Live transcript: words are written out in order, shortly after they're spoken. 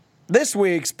This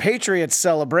week's Patriots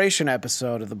celebration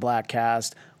episode of the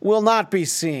Bladtcast will not be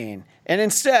seen, and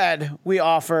instead, we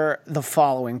offer the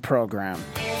following program.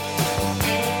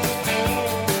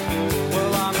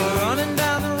 Well, I'm running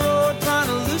down the road trying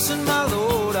to loosen my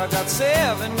load. I got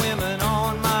 7 women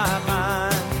on my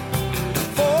mind.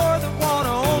 4 that want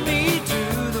to own me, 2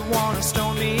 that want to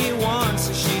stone me, 1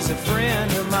 so she's a friend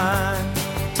of mine.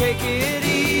 Take it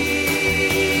easy,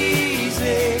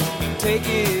 take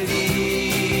it easy.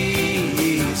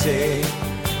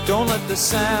 Don't let the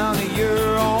sound of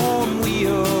your own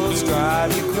wheels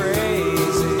drive you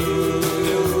crazy.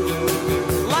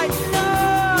 Lighten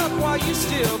up while you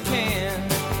still can.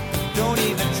 Don't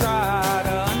even try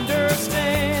to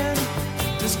understand.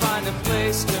 Just find a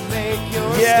place to make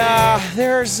your stand.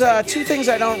 There's 2 things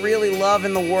I don't really love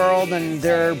in the world, and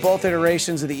they're both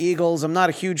iterations of the Eagles. I'm not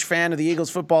a huge fan of the Eagles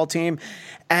football team,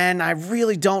 and I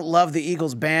really don't love the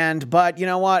Eagles band. But you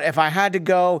know what? If I had to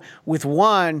go with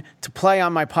one to play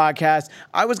on my podcast,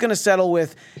 I was going to settle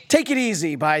with Take It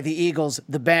Easy by the Eagles,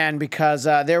 the band, because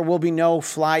there will be no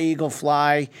Fly, Eagle,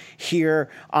 Fly here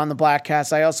on the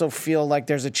Bladtcast. I also feel like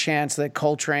there's a chance that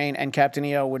Coltrane and Captain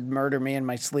EO would murder me in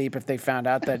my sleep if they found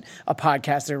out that a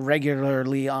podcast they're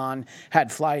regularly on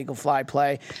had Fly, Eagle, Fly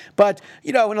play. But,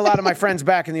 you know, and a lot of my friends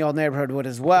back in the old neighborhood would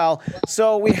as well.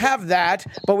 So we have that,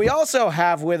 but we also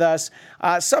have with us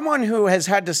someone who has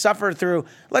had to suffer through,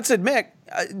 let's admit,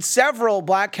 several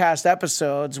Bladtcast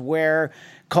episodes where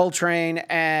Coltrane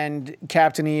and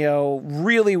Captain EO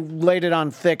really laid it on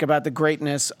thick about the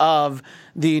greatness of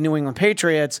the New England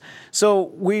Patriots.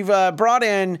 So we've brought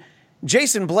in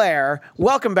Jason Blair.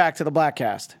 Welcome back to the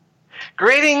Bladtcast.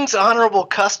 Greetings, honorable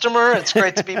customer. It's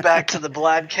great to be back to the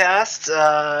Bladtcast.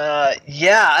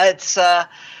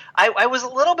 I was a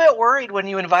little bit worried when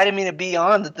you invited me to be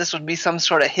on that this would be some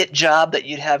sort of hit job, that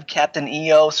you'd have Captain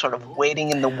EO sort of waiting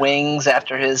in the wings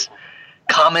after his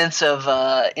comments of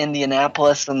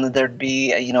Indianapolis, and that there'd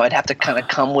be, I'd have to kind of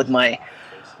come with my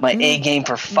A game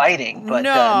for fighting. But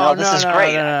this is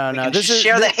great. We can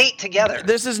share the hate together.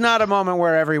 This is not a moment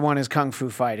where everyone is kung fu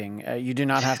fighting. You do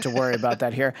not have to worry about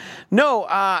that here. No,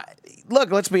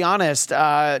 look, let's be honest.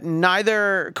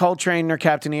 Neither Coltrane nor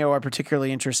Captain EO are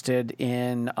particularly interested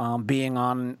in being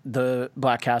on the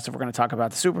Bladtcast if we're going to talk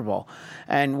about the Super Bowl.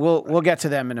 And we'll get to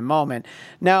them in a moment.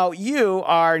 Now, you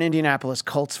are an Indianapolis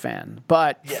Colts fan,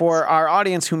 but yes, for our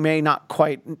audience who may not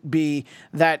quite be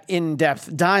that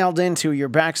in-depth, dialed into your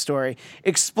backstory,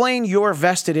 explain your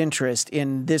vested interest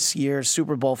in this year's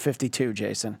Super Bowl 52,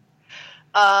 Jason.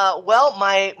 Well,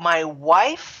 my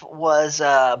wife was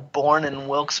born in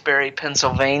Wilkes-Barre,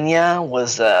 Pennsylvania,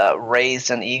 was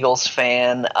raised an Eagles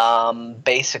fan,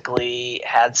 basically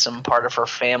had some part of her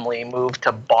family move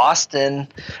to Boston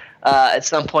at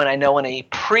some point. I know in a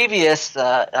previous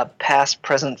past,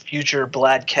 present, future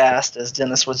Bladtcast, as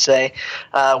Dennis would say,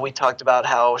 we talked about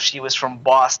how she was from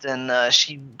Boston.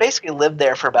 She basically lived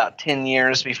there for about 10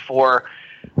 years before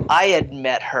I had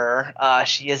met her.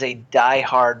 She is a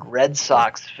diehard Red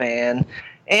Sox fan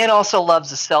and also loves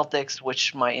the Celtics,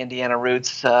 which my Indiana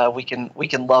roots, we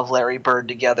can love Larry Bird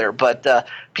together. But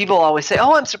people always say,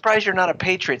 "Oh, I'm surprised you're not a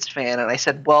Patriots fan." And I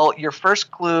said, "Well, your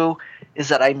first clue is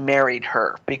that I married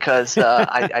her, because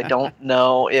I don't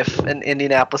know if an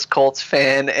Indianapolis Colts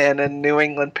fan and a New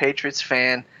England Patriots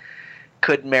fan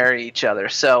could marry each other."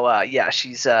 So,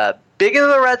 she's big into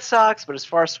the Red Sox, but as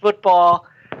far as football,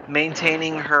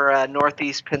 maintaining her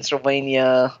Northeast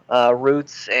Pennsylvania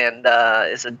roots, and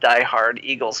is a diehard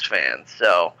Eagles fan.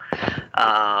 So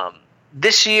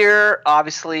this year,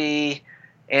 obviously,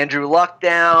 Andrew Luck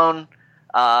down.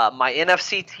 My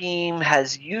NFC team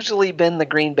has usually been the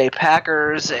Green Bay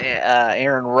Packers.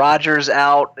 Aaron Rodgers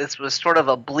out. This was sort of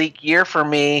a bleak year for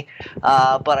me,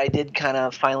 but I did kind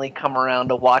of finally come around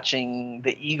to watching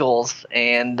the Eagles,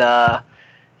 and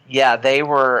they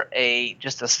were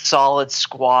just a solid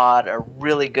squad, a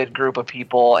really good group of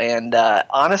people. And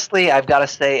honestly, I've got to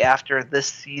say, after this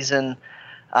season,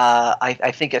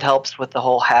 I think it helps with the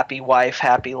whole happy wife,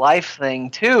 happy life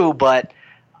thing too. But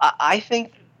I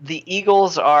think the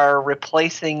Eagles are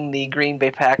replacing the Green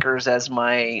Bay Packers as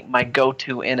my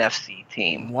go-to NFC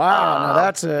team. Wow,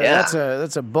 that's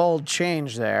a bold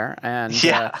change there. And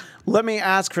let me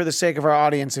ask, for the sake of our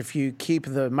audience, if you keep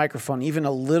the microphone even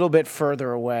a little bit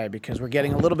further away, because we're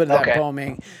getting a little bit of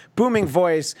that booming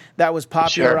voice that was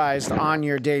popularized on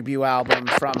your debut album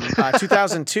from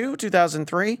 2002,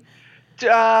 2003.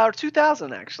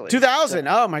 2000, actually. 2000.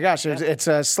 Oh my gosh,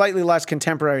 it's slightly less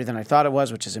contemporary than I thought it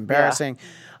was, which is embarrassing.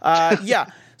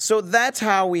 So that's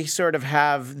how we sort of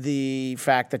have the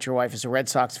fact that your wife is a Red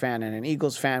Sox fan and an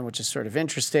Eagles fan, which is sort of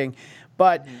interesting.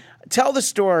 But tell the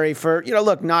story for,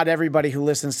 look, not everybody who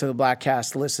listens to the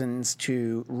Bladtcast listens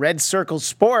to Red Circle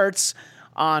Sports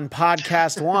on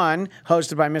Podcast One,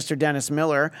 hosted by Mr. Dennis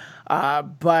Miller.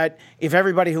 But if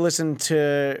everybody who listened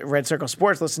to Red Circle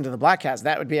Sports listened to the Bladtcast,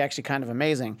 that would be actually kind of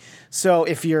amazing. So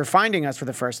if you're finding us for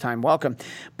the first time, welcome.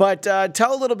 But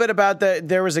tell a little bit about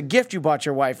there was a gift you bought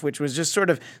your wife, which was just sort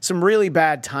of some really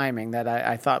bad timing that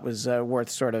I thought was worth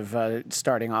sort of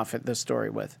starting off the story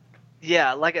with.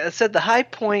 Yeah, like I said, the high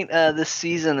point this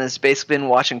season has basically been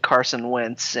watching Carson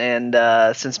Wentz, and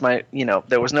since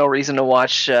there was no reason to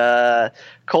watch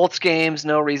Colts games,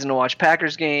 no reason to watch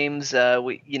Packers games.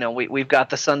 We've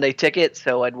got the Sunday ticket,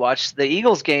 so I'd watch the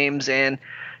Eagles games, and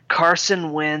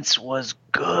Carson Wentz was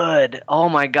good. Oh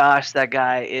my gosh, that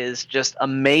guy is just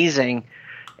amazing.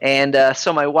 And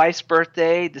so my wife's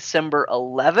birthday, December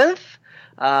 11th.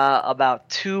 About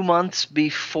 2 months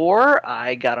before,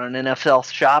 I got on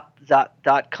NFLshop.com,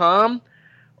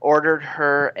 ordered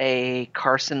her a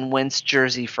Carson Wentz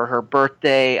jersey for her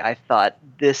birthday. I thought,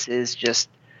 this is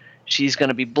she's going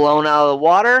to be blown out of the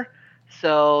water.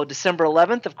 So December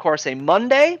 11th, of course, a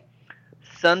Monday,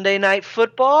 Sunday Night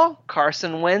Football.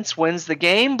 Carson Wentz wins the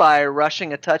game by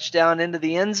rushing a touchdown into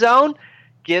the end zone,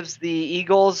 gives the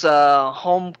Eagles a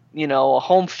home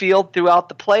field throughout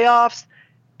the playoffs,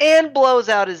 and blows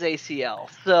out his ACL.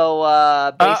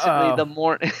 So basically,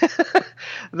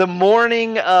 the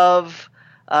morning of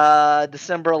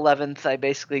December 11th, I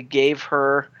basically gave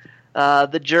her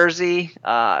the jersey.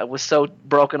 I was so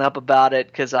broken up about it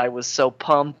because I was so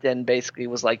pumped, and basically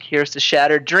was like, "Here's to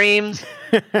shattered dreams.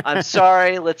 I'm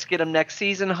sorry. Let's get them next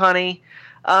season, honey."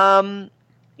 But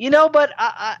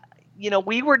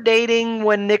we were dating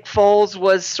when Nick Foles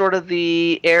was sort of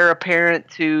the heir apparent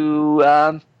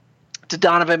to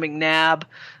Donovan McNabb.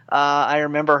 I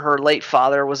remember her late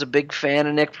father was a big fan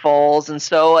of Nick Foles. And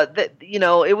so,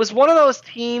 it was one of those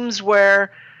teams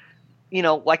where,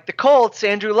 like the Colts,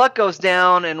 Andrew Luck goes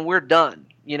down and we're done.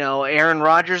 Aaron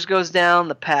Rodgers goes down,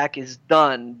 the pack is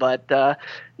done. But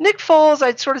Nick Foles,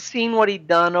 I'd sort of seen what he'd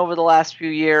done over the last few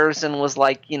years and was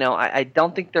like, I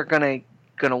don't think they're gonna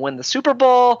win the Super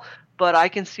Bowl, but I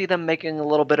can see them making a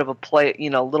little bit of a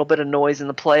little bit of noise in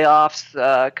the playoffs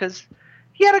because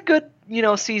he had a good,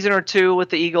 season or two with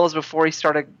the Eagles before he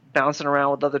started bouncing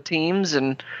around with other teams.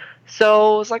 And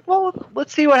so I was like, well,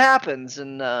 let's see what happens.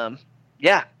 And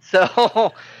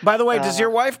so. By the way, does your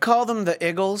wife call them the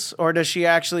Eagles, or does she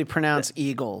actually pronounce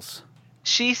Eagles?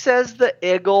 She says the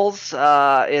Eagles.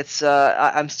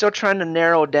 I'm still trying to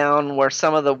narrow down where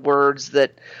some of the words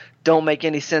that don't make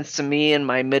any sense to me in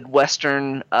my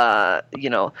Midwestern, the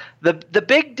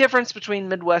big difference between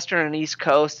Midwestern and East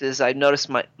Coast is I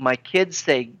noticed my kids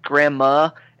say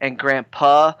grandma and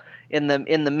grandpa. In the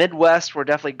Midwest, we're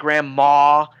definitely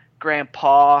grandma,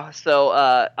 grandpa.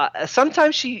 So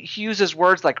sometimes she uses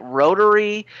words like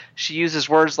rotary. She uses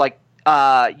words like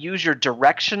use your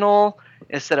directional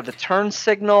instead of a turn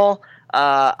signal.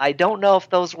 I don't know if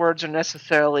those words are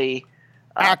necessarily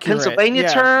Pennsylvania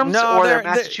terms or they're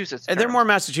Massachusetts terms. They're more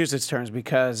Massachusetts terms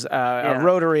because a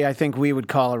rotary, I think we would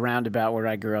call a roundabout where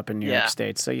I grew up in New York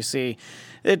State. So you see,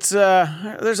 it's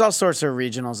there's all sorts of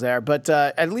regionals there. But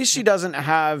at least she doesn't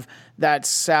have that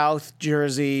South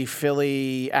Jersey,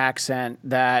 Philly accent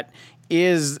that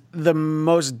is the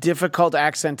most difficult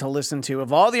accent to listen to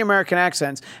of all the American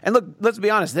accents. And look, let's be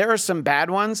honest, there are some bad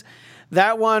ones.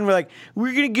 That one, we're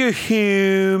gonna go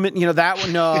home. That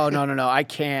one, no, I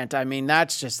can't. I mean,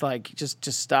 that's just like, just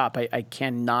stop. I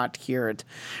cannot hear it.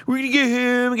 We're gonna go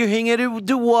home, go hang out at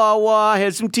the Wawa,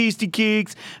 have some tasty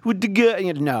cakes with the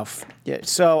no. Yeah.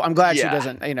 So I'm glad she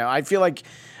doesn't. I feel like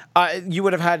you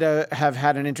would have had to have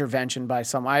had an intervention by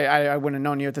someone. I wouldn't have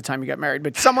known you at the time you got married,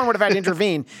 but someone would have had to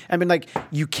intervene and been like,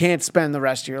 you can't spend the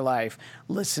rest of your life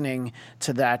listening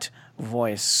to that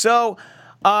voice. So.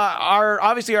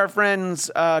 Our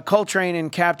friends Coltrane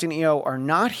and Captain EO are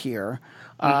not here,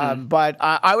 but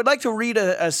I would like to read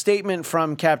a statement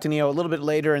from Captain EO a little bit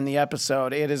later in the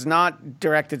episode. It is not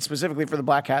directed specifically for the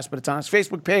Bladtcast, but it's on his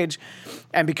Facebook page,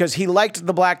 and because he liked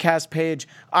the Bladtcast page,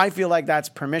 I feel like that's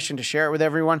permission to share it with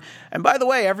everyone. And by the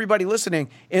way, everybody listening,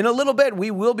 in a little bit we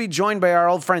will be joined by our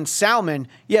old friend Salman.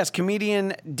 Yes,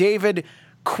 comedian David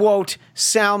quote,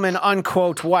 Salman,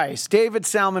 unquote, Weiss. David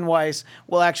Salman Weiss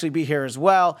will actually be here as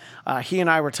well. He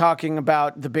and I were talking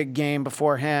about the big game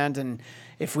beforehand, and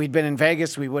if we'd been in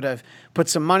Vegas, we would have put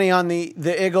some money on the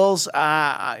Eagles.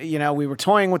 We were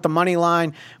toying with the money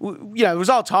line. It was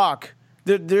all talk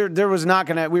there was not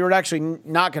going to, we were actually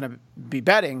not going to be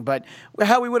betting, but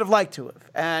how we would have liked to have.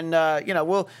 And,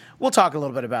 we'll talk a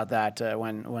little bit about that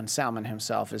when Salman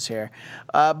himself is here.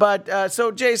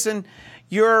 So Jason,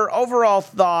 your overall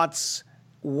thoughts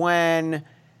when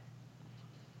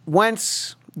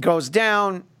Wentz goes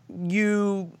down,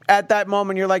 at that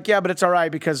moment, you're like, yeah, but it's all right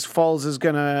because Foles is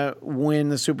going to win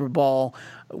the Super Bowl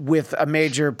with a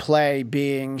major play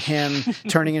being him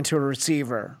turning into a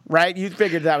receiver, right? You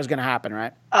figured that was going to happen,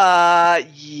 right?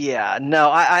 Yeah. No,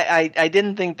 I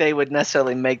didn't think they would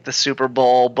necessarily make the Super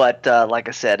Bowl, but like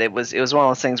I said, it was one of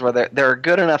those things where they're a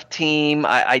good enough team.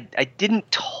 I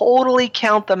didn't totally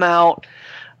count them out.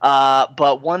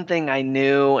 But one thing I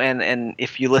knew, and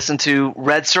if you listen to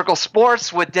Red Circle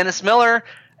Sports with Dennis Miller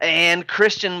and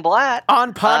Christian Blatt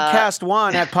on Podcast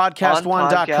One at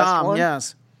podcastone.com,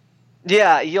 yes.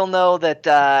 Yeah, you'll know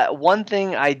that one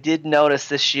thing I did notice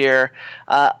this year,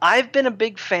 I've been a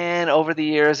big fan over the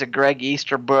years of Greg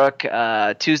Easterbrook,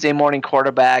 Tuesday Morning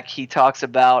Quarterback. He talks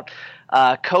about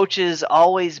coaches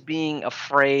always being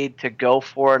afraid to go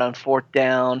for it on fourth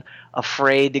down,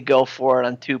 afraid to go for it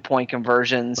on 2-point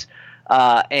conversions.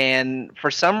 And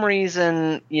for some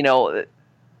reason,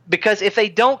 because if they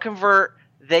don't convert,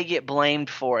 they get blamed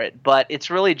for it. But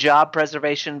it's really job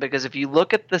preservation because if you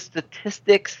look at the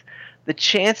statistics, the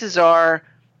chances are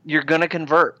you're going to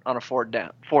convert on a fourth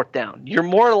down. You're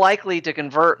more likely to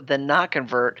convert than not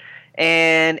convert.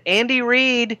 And Andy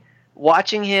Reid,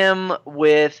 watching him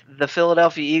with the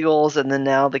Philadelphia Eagles and then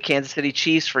now the Kansas City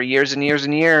Chiefs for years and years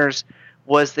and years,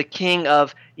 was the king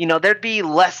of, there'd be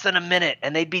less than a minute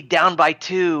and they'd be down by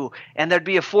 2 and there'd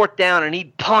be a fourth down and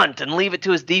he'd punt and leave it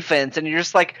to his defense. And you're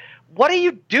just like, what are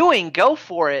you doing? Go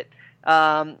for it.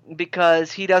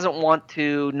 Because he doesn't want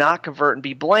to not convert and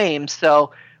be blamed.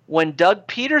 So when Doug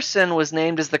Peterson was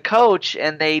named as the coach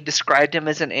and they described him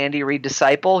as an Andy Reid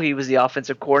disciple, he was the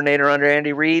offensive coordinator under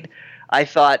Andy Reid, I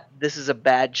thought this is a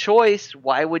bad choice.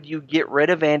 Why would you get rid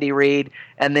of Andy Reid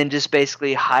and then just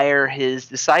basically hire his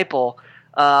disciple?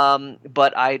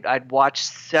 But I'd watched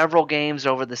several games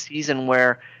over the season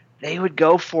where they would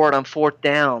go for it on fourth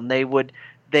down. They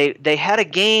had a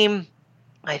game,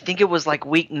 I think it was like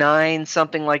week 9,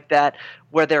 something like that,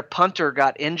 where their punter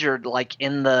got injured like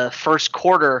in the first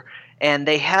quarter, and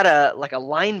they had a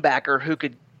linebacker who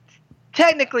could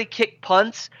technically kick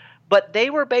punts, but they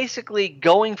were basically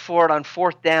going for it on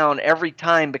fourth down every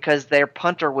time because their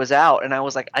punter was out. And I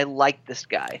was like, I like this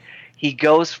guy. He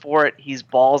goes for it. He's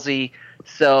ballsy.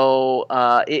 So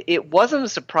it wasn't a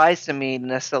surprise to me to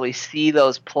necessarily see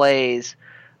those plays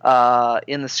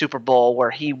in the Super Bowl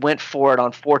where he went for it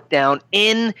on fourth down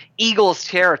in Eagles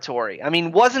territory. I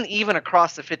mean, wasn't even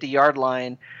across the 50-yard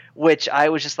line, which I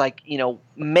was just like,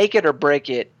 make it or break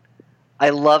it. I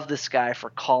love this guy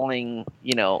for calling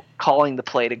the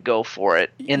play to go for it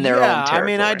in their own territory. I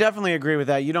mean, I definitely agree with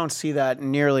that. You don't see that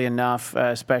nearly enough,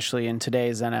 especially in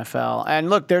today's NFL. And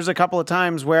look, there's a couple of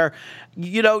times where,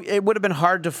 it would have been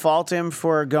hard to fault him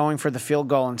for going for the field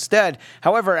goal instead.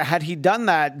 However, had he done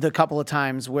that the couple of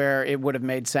times where it would have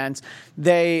made sense,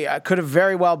 they could have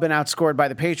very well been outscored by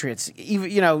the Patriots.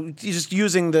 Even, just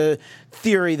using the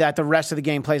theory that the rest of the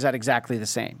game plays out exactly the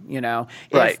same.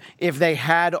 Right. If they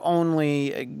had only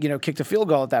kicked a field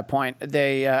goal at that point,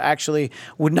 they actually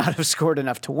would not have scored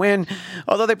enough to win,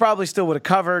 although they probably still would have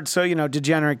covered. So,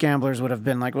 degenerate gamblers would have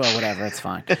been like, well, whatever, it's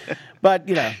fine. But,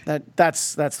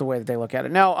 that's the way that they look at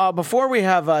it. Now, before we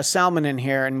have Salman in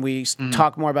here and we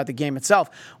talk more about the game itself,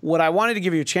 what I wanted to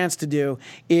give you a chance to do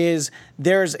is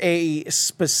there's a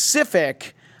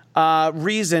specific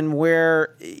reason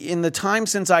where in the time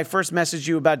since I first messaged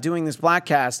you about doing this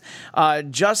Bladtcast,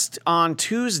 just on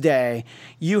Tuesday,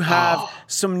 you have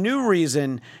some new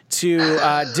reason to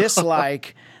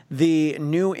dislike the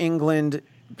New England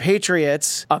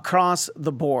Patriots across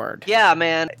the board. Yeah,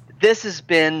 man. This has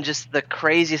been just the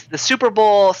craziest. The Super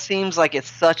Bowl seems like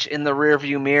it's such in the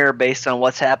rearview mirror based on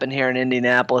what's happened here in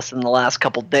Indianapolis in the last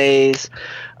couple days.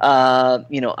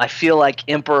 I feel like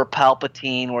Emperor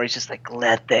Palpatine, where he's just like,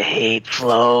 let the hate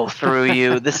flow through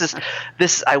you.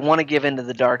 This. I want to give into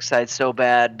the dark side so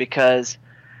bad because,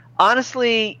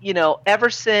 honestly, ever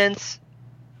since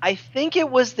I think it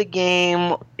was the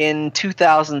game in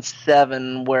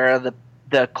 2007 where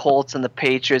the Colts and the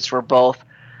Patriots were both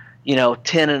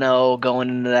 10-0 going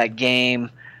into that game,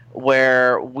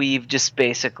 where we've just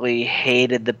basically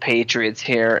hated the Patriots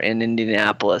here in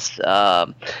Indianapolis.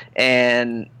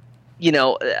 And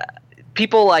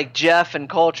people like Jeff and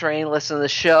Coltrane listen to the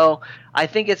show. I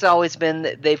think it's always been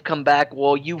that they've come back,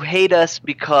 well, you hate us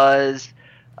because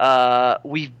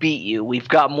we've beat you. We've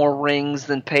got more rings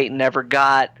than Peyton ever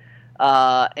got.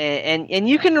 And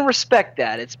you can respect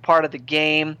that. It's part of the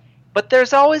game. But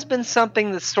there's always been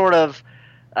something that's sort of,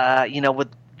 with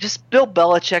just Bill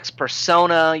Belichick's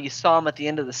persona. You saw him at the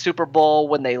end of the Super Bowl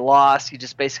when they lost. He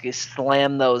just basically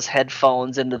slammed those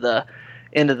headphones into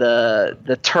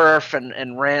the turf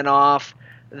and ran off.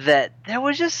 That there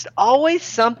was just always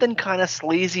something kind of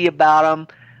sleazy about him.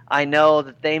 I know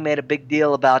that they made a big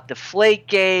deal about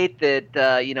Deflategate,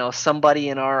 that somebody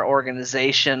in our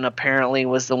organization apparently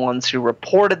was the ones who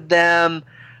reported them.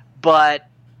 But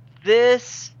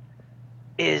this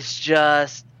is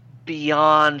just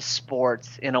beyond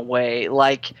sports in a way.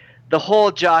 Like the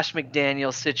whole Josh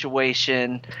McDaniels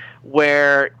situation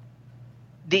where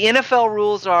the NFL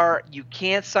rules are you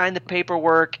can't sign the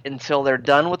paperwork until they're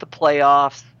done with the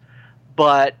playoffs,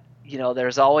 but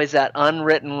there's always that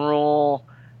unwritten rule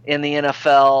in the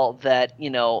NFL that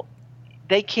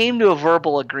they came to a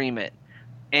verbal agreement,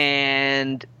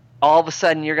 and all of a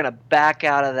sudden you're going to back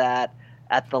out of that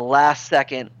at the last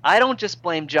second. I don't just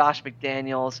blame Josh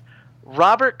McDaniels.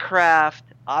 Robert Kraft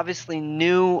obviously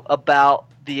knew about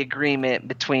the agreement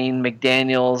between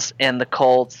McDaniels and the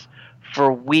Colts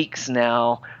for weeks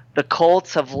now. The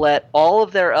Colts have let all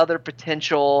of their other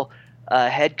potential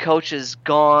head coaches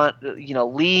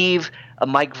leave.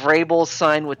 Mike Vrabel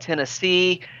signed with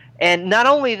Tennessee. And not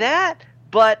only that,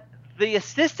 but the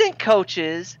assistant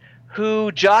coaches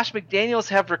who Josh McDaniels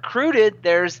have recruited,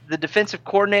 there's the defensive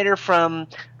coordinator from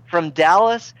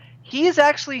Dallas. He has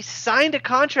actually signed a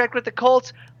contract with the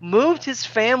Colts, moved his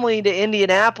family to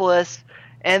Indianapolis,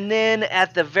 and then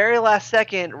at the very last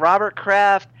second, Robert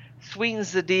Kraft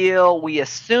sweetens the deal. We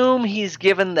assume he's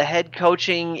given the head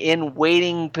coaching in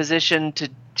waiting position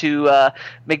to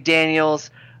McDaniels,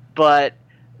 but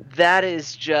that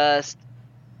is just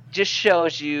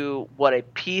shows you what a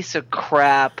piece of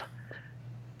crap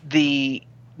the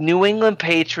New England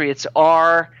Patriots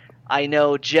are. I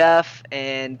know Jeff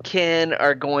and Ken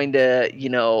are going to,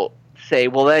 say,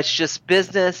 well, that's just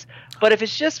business. But if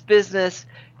it's just business,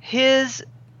 his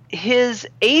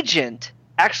agent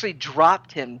actually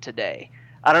dropped him today.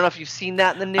 I don't know if you've seen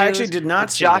that in the news. I actually did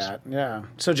not see that. Yeah.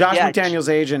 So Josh McDaniels'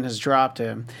 agent has dropped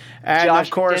him. And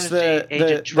of course,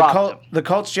 the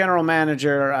Colts general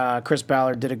manager, Chris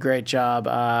Ballard, did a great job,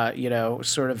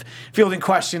 sort of fielding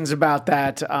questions about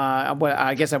that.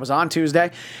 I guess that was on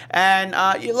Tuesday. And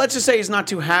let's just say he's not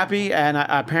too happy. And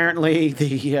apparently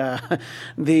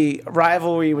the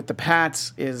rivalry with the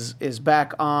Pats is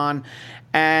back on.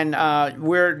 And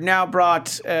we're now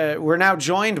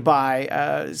joined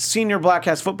by senior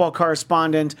Bladtcast football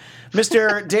correspondent,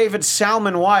 Mr. David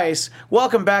Salman Weiss.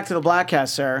 Welcome back to the Bladtcast,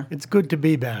 sir. It's good to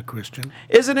be back, Christian.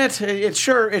 Isn't it? It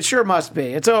sure must be.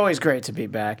 It's always great to be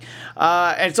back.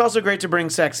 It's also great to bring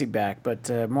sexy back, but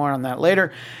more on that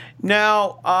later.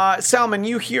 Now, Salman,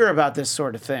 you hear about this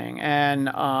sort of thing, and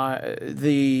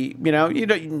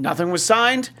nothing was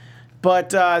signed.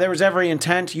 But there was every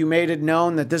intent. You made it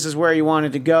known that this is where you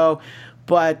wanted to go.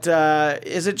 But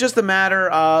is it just a matter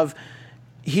of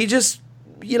he just,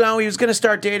 he was going to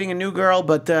start dating a new girl,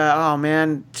 but,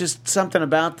 just something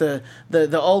about the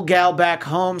old gal back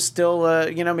home still,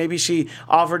 maybe she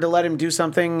offered to let him do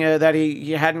something that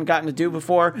he hadn't gotten to do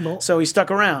before, so he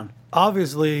stuck around.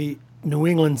 Obviously, New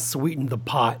England sweetened the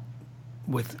pot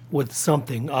with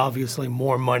something, obviously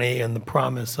more money and the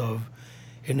promise of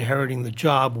inheriting the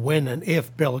job when and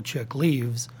if Belichick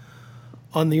leaves.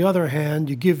 On the other hand,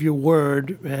 you give your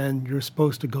word and you're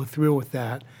supposed to go through with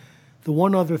that. The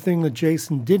one other thing that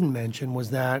Jason didn't mention was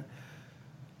that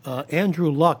Andrew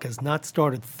Luck has not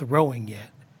started throwing yet.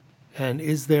 And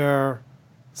is there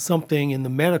something in the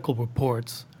medical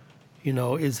reports,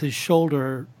 is his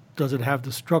shoulder, does it have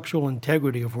the structural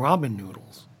integrity of ramen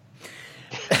noodles?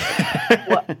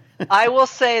 Well, I will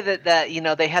say that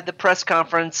they had the press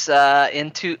conference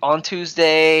on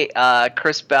Tuesday.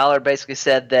 Chris Ballard basically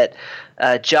said that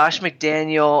Josh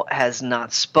McDaniel has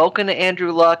not spoken to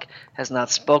Andrew Luck, has not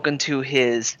spoken to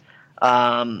his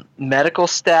medical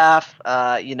staff.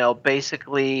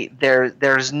 Basically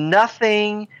there's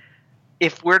nothing,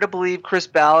 if we're to believe Chris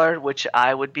Ballard, which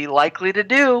I would be likely to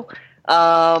do,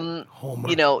 that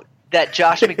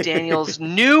Josh McDaniels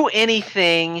knew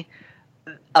anything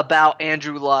about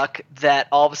Andrew Luck that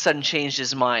all of a sudden changed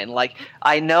his mind. Like,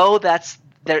 I know there's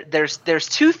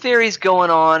two theories going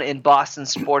on in Boston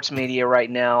sports media right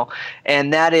now,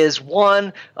 and that is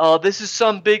one, this is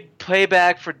some big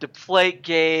payback for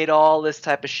Deflategate, all this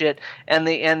type of shit, and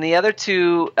the other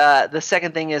two, the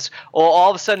second thing is, all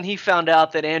of a sudden he found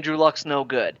out that Andrew Luck's no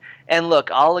good. And look,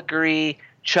 I'll agree,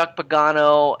 Chuck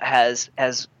Pagano has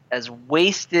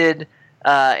wasted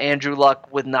Andrew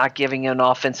Luck with not giving an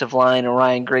offensive line and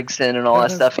Ryan Grigson and all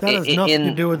that stuff. That has nothing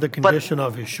to do with the condition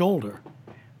of his shoulder.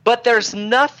 But there's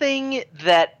nothing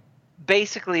that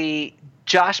basically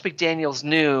Josh McDaniels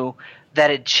knew that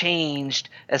had changed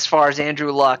as far as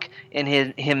Andrew Luck and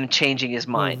him changing his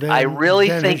mind. I really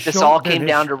think this all came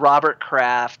down to Robert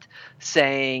Kraft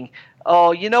saying,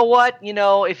 oh, you know what?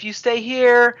 If you stay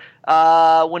here,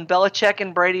 when Belichick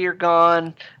and Brady are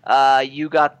gone, you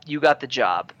got the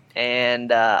job.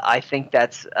 And I think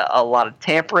that's a lot of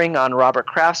tampering on Robert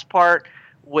Kraft's part,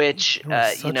 which,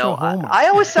 I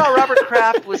always thought Robert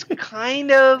Kraft was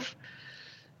kind of,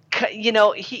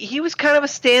 he was kind of a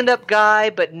stand-up guy,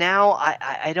 but now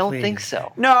I don't think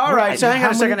so. No, all right. So hang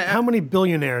on a second. How many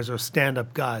billionaires are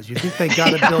stand-up guys? You think they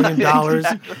got $1 billion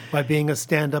exactly. by being a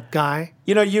stand-up guy?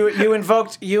 You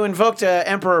invoked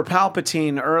Emperor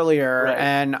Palpatine earlier, right.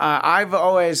 And I've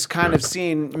always kind of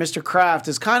seen Mr. Kraft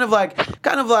as kind of like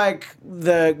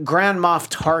the Grand Moff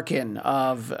Tarkin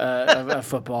of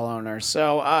football owners.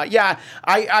 So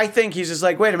I think he's just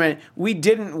like, wait a minute, we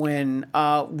didn't win.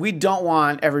 We don't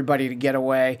want everybody to get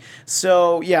away.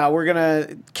 So we're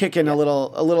gonna kick in a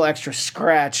little extra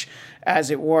scratch,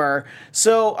 as it were.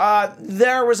 So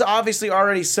there was obviously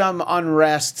already some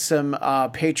unrest, some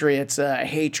Patriots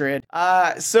hatred.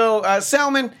 So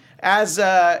Salman, as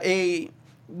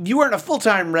you weren't a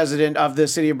full-time resident of the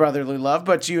city of brotherly love,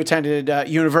 but you attended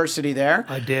university there.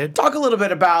 I did. Talk a little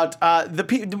bit about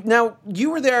now,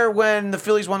 you were there when the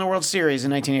Phillies won the World Series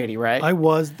in 1980, right? I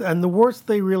was, and the worst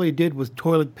they really did was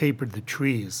toilet paper the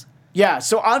trees. Yeah,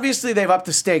 so obviously they've upped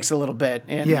the stakes a little bit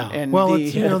in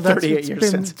the 38 years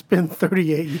since. It's been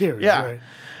 38 years, yeah. Right?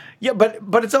 Yeah,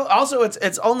 but it's also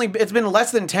it's been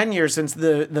less than 10 years since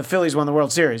the Phillies won the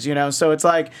World Series, so it's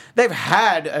like they've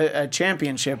had a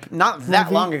championship not that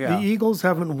long ago. The Eagles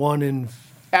haven't won in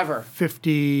ever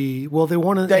 50. Well, they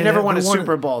won. They never won a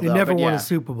Super Bowl. They never won a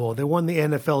Super Bowl. They won the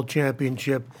NFL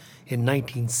championship in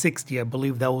 1960. I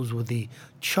believe that was with the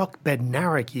Chuck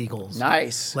Bednarik Eagles.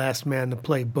 Nice. Last man to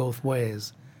play both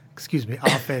ways. Excuse me,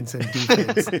 offense and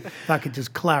defense. If I could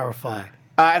just clarify.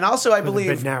 And also, I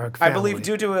believe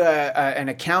due to an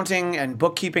accounting and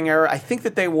bookkeeping error, I think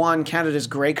that they won Canada's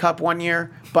Grey Cup one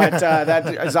year, but that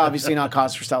is obviously not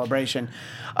cause for celebration.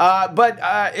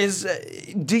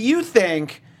 Do you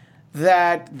think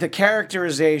that the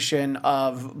characterization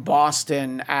of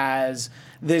Boston as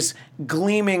this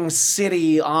gleaming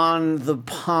city on the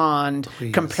pond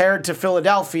compared to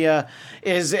Philadelphia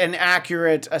is an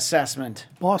accurate assessment?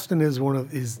 Boston is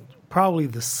probably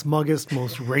the smuggest,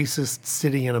 most racist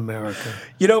city in America.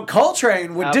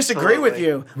 Coltrane would disagree with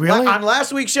you. Really? On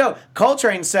last week's show,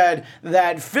 Coltrane said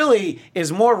that Philly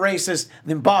is more racist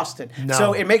than Boston. No.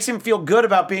 So it makes him feel good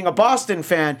about being a Boston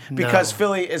fan because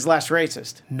Philly is less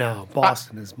racist. No,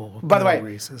 Boston is more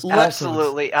racist.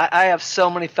 Absolutely. I have so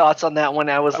many thoughts on that when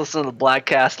I was listening to the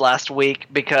Bladtcast last week,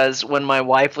 because when my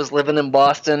wife was living in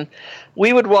Boston,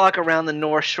 we would walk around the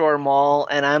North Shore Mall,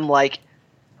 and I'm like,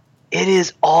 it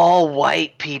is all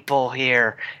white people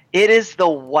here. It is the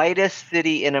whitest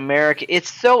city in America. It's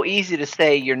so easy to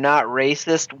say you're not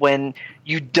racist when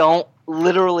you don't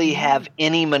literally have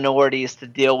any minorities to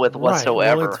deal with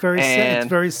whatsoever. Well, it's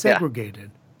very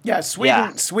segregated. Yeah,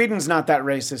 Sweden's not that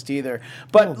racist either.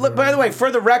 But by the way,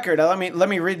 for the record, let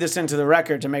me read this into the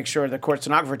record to make sure the court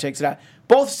stenographer takes it out.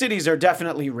 Both cities are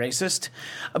definitely racist.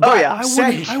 But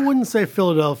I wouldn't say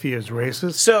Philadelphia is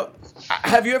racist. So,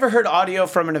 have you ever heard audio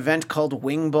from an event called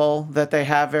Wing Bowl that they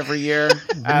have every year?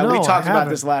 No, we talked about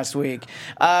this last week.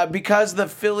 Because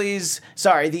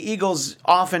the Eagles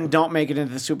often don't make it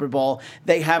into the Super Bowl,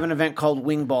 they have an event called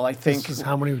Wing Bowl, I think. This is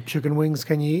how many chicken wings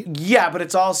can you eat? Yeah, but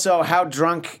it's also how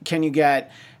drunk can you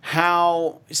get?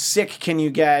 How sick can you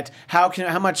get? How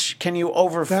much can you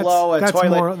overflow a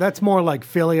toilet? That's more like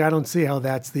Philly. I don't see how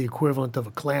that's the equivalent of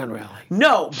a Klan rally.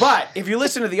 No, but if you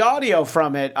listen to the audio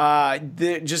from it,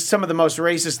 just some of the most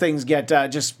racist things get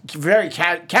just very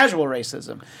casual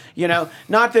racism.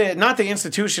 Not the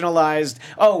institutionalized.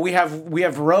 Oh, we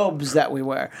have robes that we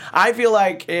wear. I feel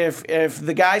like if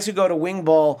the guys who go to Wing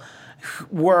Bowl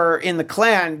were in the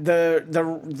Klan,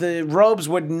 the robes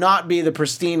would not be the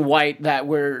pristine white that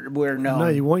we're known. No,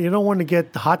 you don't want to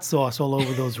get the hot sauce all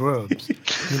over those robes.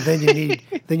 And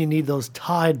then you need those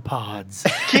Tide Pods.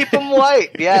 Keep them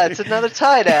white. Yeah, it's another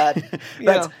Tide ad.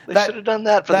 They should have done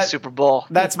that for the Super Bowl.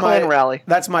 That's my rally.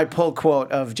 That's my pull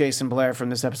quote of Jason Blair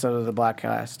from this episode of the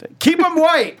Bladtcast. Keep them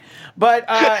white. But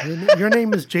your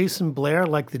name is Jason Blair,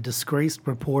 like the disgraced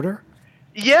reporter.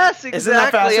 Yes, exactly. Isn't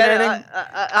that fascinating?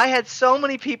 I had so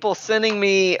many people sending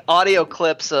me audio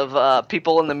clips of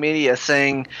people in the media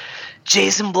saying,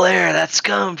 Jason Blair, that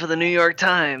scum for the New York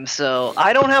Times. So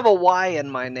I don't have a Y in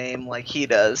my name like he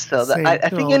does. So I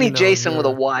think any Jason with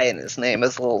a Y in his name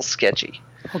is a little sketchy.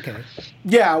 Okay.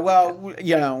 Yeah, well,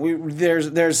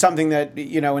 there's something that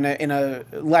in a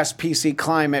less PC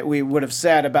climate we would have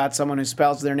said about someone who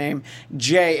spells their name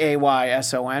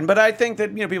Jayson, but I think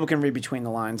that people can read between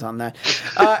the lines on that.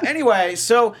 Anyway,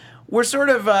 so we're sort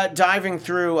of diving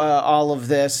through all of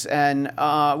this, and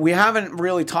we haven't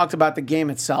really talked about the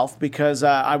game itself because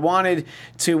I wanted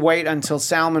to wait until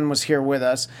Salman was here with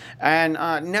us, and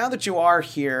now that you are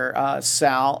here,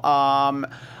 Sal.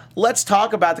 Let's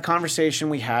talk about the conversation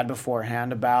we had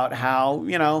beforehand about how,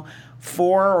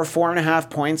 4 or 4.5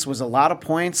 points was a lot of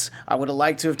points. I would have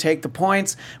liked to have taken the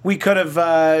points. We could have,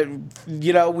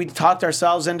 we talked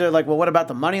ourselves into well, what about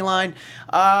the money line?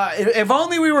 If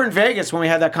only we were in Vegas when we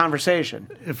had that conversation.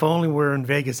 If only we were in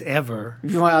Vegas ever.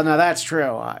 Well, no, that's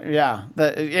true. Yeah.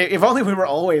 If only we were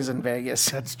always in Vegas.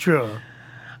 That's true.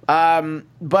 The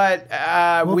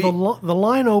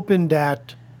line opened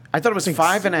at... I thought it was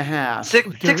 5.5.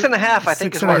 6.5, I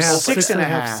think, is where it's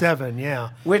 6.5, 7,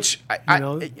 yeah. Which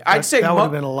I'd say that would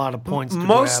have been a lot of points.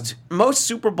 Most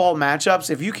Super Bowl matchups,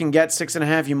 if you can get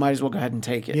 6.5, you might as well go ahead and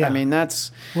take it. Yeah. I mean,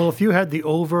 that's if you had the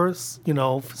overs,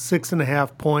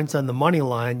 6.5 points on the money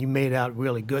line, you made out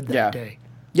really good that day.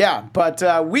 Yeah, but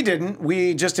we didn't.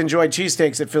 We just enjoyed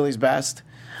cheesesteaks at Philly's Best.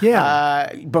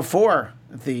 Yeah, before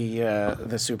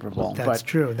the Super Bowl. That's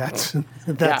true. That's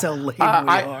how late we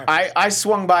are. I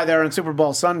swung by there on Super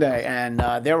Bowl Sunday, and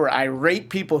there were irate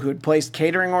people who had placed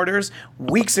catering orders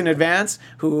weeks in advance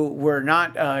who were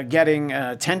not getting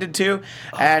tended to,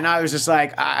 and I was just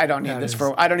like, I don't need this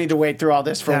I don't need to wait through all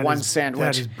this for one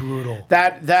sandwich. That is brutal.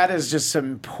 That is just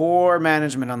some poor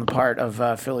management on the part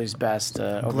of Philly's Best.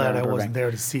 I'm glad I wasn't there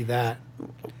to see that.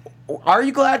 Are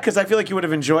you glad? Because I feel like you would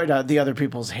have enjoyed the other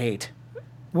people's hate.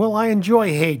 Well, I enjoy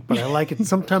hate, but I like it.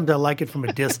 Sometimes I like it from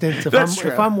a distance.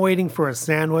 If I'm waiting for a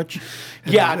sandwich,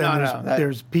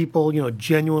 there's people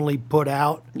genuinely put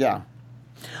out. Yeah.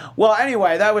 Well,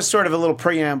 anyway, that was sort of a little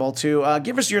preamble to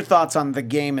give us your thoughts on the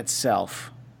game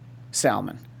itself,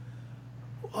 Salman.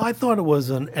 I thought it was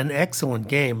an excellent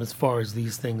game as far as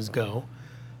these things go.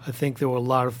 I think there were a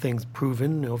lot of things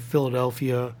proven.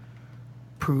 Philadelphia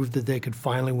proved that they could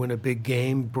finally win a big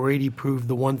game. Brady proved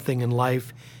the one thing in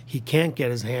life he can't get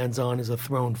his hands on is a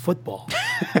thrown football.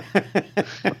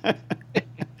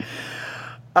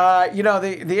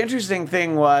 The interesting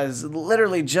thing was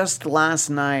literally just last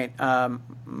night,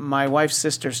 my wife's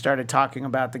sister started talking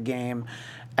about the game,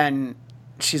 and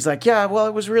she's like, yeah, well,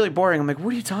 it was really boring. I'm like,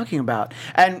 what are you talking about?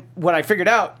 And what I figured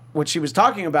out, what she was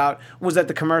talking about, was that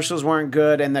the commercials weren't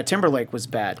good and that Timberlake was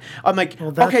bad. I'm like,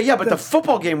 okay, yeah, but the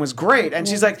football game was great. And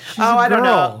she's like, I don't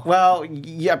know. Well,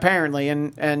 yeah, apparently.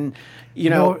 And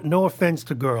no offense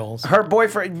to girls. Her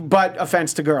boyfriend, but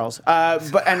offense to girls.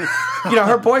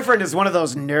 Her boyfriend is one of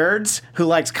those nerds who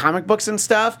likes comic books and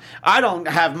stuff. I don't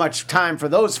have much time for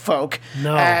those folk.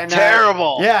 No,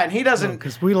 terrible. Yeah, and he doesn't,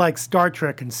 because we like Star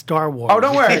Trek and Star Wars. Oh,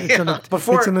 don't worry.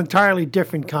 It's an entirely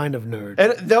different kind of nerd.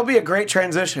 There'll be a great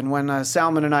transition when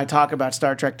Salman and I talk about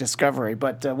Star Trek Discovery,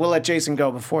 but we'll let Jason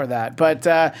go before that. But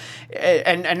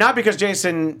and not because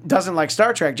Jason doesn't like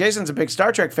Star Trek. Jason's a big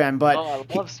Star Trek fan, but I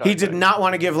love Star Trek. Did not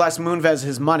want to give Les Moonves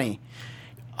his money.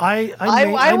 I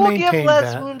will give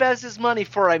Les Moonves his money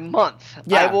for a month.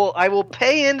 Yeah. I will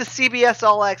pay into CBS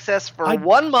All Access for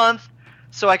 1 month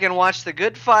so I can watch The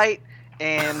Good Fight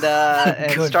and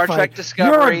Star Trek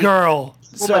Discovery. You're a girl.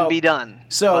 Woman be done.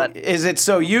 So is it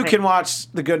so you can watch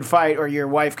The Good Fight or your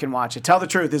wife can watch it? Tell the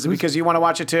truth. Is it because you want to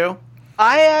watch it too?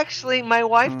 My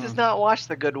wife does not watch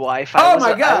The Good Wife. My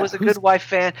God. I was a Good Wife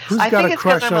fan. I think it's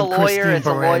because I'm a lawyer. It's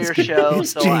a lawyer show,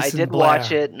 so I did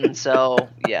watch it, and so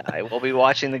yeah, I will be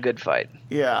watching The Good Fight.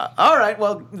 Yeah. All right.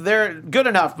 Well, they're good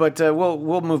enough, but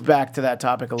we'll move back to that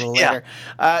topic a little later.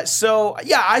 I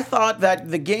thought that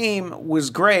the game was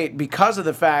great because of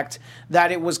the fact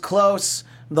that it was close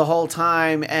the whole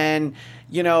time, and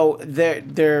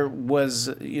there was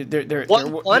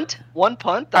one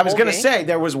punt. I was going to say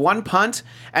there was one punt,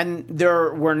 and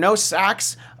there were no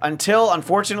sacks until,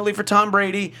 unfortunately for Tom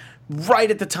Brady,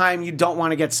 right at the time you don't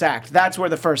want to get sacked. That's where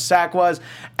the first sack was.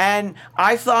 And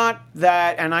I thought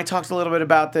that, and I talked a little bit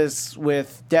about this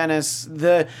with Dennis,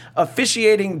 the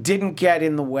officiating didn't get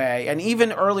in the way. And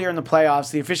even earlier in the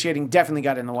playoffs, the officiating definitely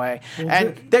got in the way.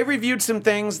 And they reviewed some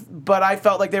things, but I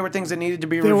felt like they were things that needed to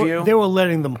be reviewed. They were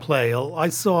letting them play. I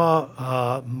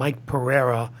saw Mike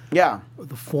Pereira,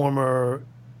 the former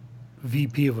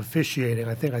VP of officiating.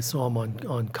 I think I saw him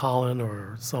on Colin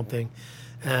or something.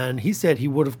 And he said he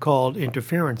would have called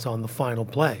interference on the final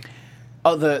play.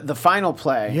 Oh, the final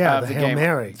play of the the Hail game.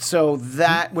 Mary. So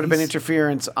that would have been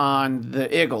interference on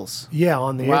the Eagles. Yeah,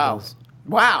 on the Eagles.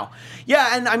 Wow.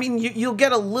 Yeah, and I mean, you'll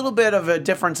get a little bit of a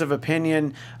difference of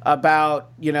opinion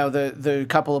about, the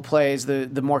couple of plays,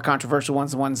 the more controversial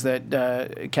ones, the ones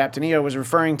that Captain EO was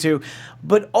referring to.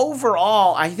 But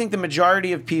overall, I think the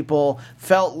majority of people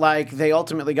felt like they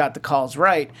ultimately got the calls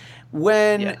right.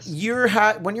 When you're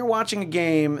watching a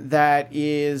game that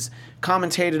is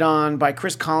commentated on by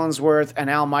Chris Collinsworth and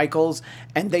Al Michaels,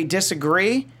 and they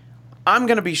disagree, I'm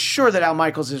going to be sure that Al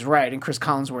Michaels is right and Chris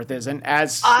Collinsworth is, and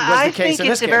as was the case in this game. I think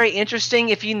it's very interesting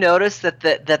if you notice that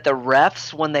the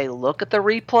refs, when they look at the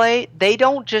replay, they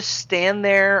don't just stand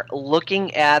there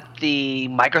looking at the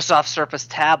Microsoft Surface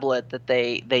tablet that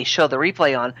they show the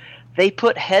replay on. They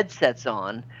put headsets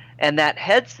on, and that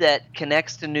headset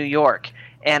connects to New York.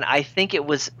 And I think it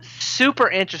was super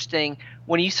interesting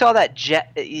when you saw that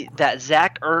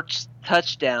Zach Ertz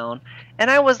touchdown, and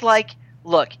I was like,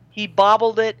 look, he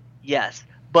bobbled it. Yes,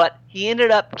 but he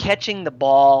ended up catching the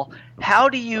ball. How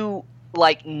do you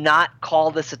not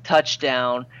call this a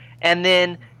touchdown? And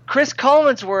then Chris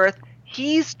Collinsworth,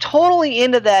 he's totally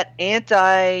into that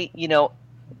anti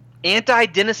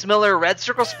Dennis Miller Red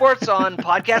Circle Sports on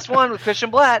Podcast One with Christian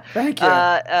Blatt. Thank you.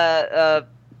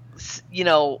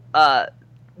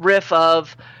 Riff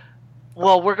of,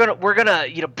 well, we're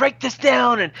gonna break this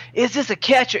down, and is this a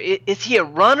catch? Or is he a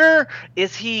runner?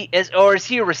 Is he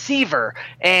a receiver?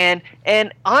 And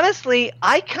honestly,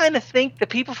 I kind of think the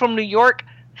people from New York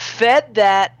fed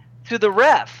that to the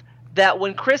ref. That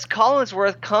when Chris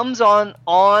Collinsworth comes on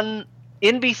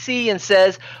NBC and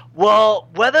says, well,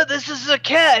 whether this is a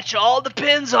catch all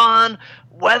depends on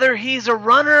whether he's a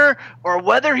runner or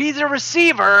whether he's a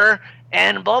receiver,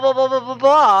 and blah, blah, blah, blah, blah,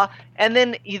 blah. And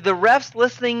then the ref's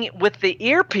listening with the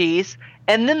earpiece,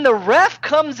 and then the ref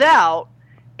comes out,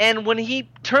 and when he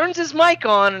turns his mic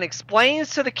on and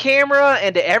explains to the camera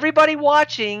and to everybody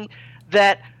watching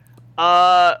that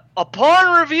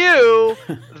upon review,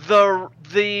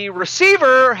 the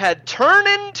receiver had turned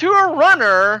into a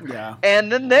runner,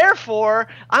 and then therefore,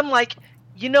 I'm like,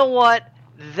 you know what?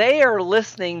 They are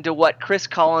listening to what Chris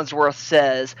Collinsworth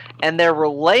says, and they're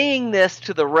relaying this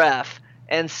to the ref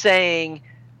and saying,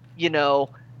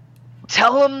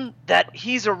 tell him that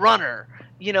he's a runner.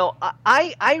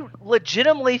 I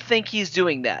legitimately think he's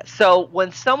doing that. So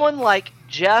when someone like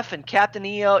Jeff and Captain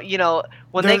EO,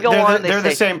 when they go on, they're say,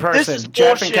 the same person. This is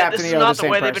Jeff bullshit. and Captain This EO is are not the the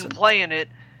same way person. they've been playing it.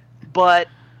 But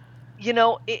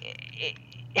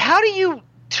how do you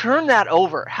turn that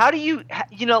over? How do you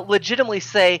legitimately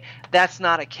say that's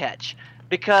not a catch?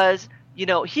 Because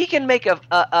he can make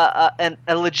a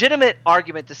legitimate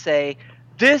argument to say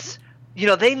this.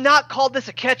 They not called this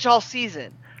a catch all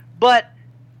season, but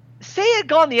say it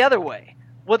gone the other way,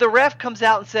 where the ref comes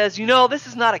out and says, this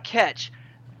is not a catch.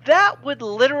 That would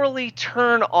literally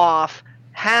turn off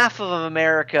half of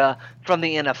America from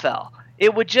the NFL.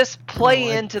 It would just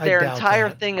play into their entire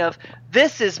thing of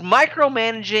this is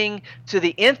micromanaging to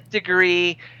the nth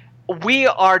degree. We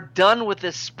are done with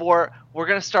this sport. We're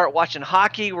going to start watching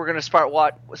hockey. We're going to start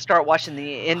watching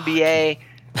the NBA.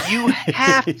 You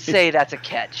have to say that's a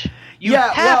catch. You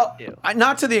have to.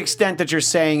 Not to the extent that you're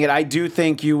saying it. I do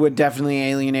think you would definitely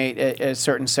alienate a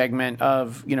certain segment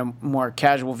of more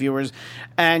casual viewers,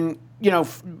 and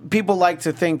people like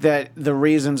to think that the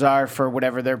reasons are for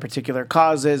whatever their particular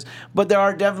cause is, but there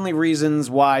are definitely reasons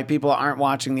why people aren't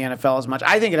watching the NFL as much.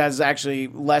 I think it has actually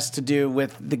less to do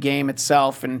with the game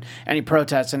itself and any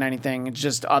protests and anything. It's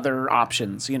just other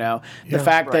options, The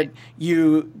fact that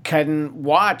you can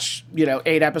watch,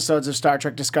 8 episodes of Star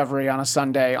Trek Discovery on a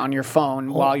Sunday on your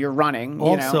phone while you're running.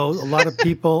 Also, a lot of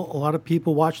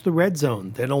people watch the Red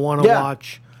Zone. They don't want to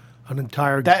watch an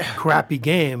entire crappy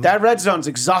game. That red zone's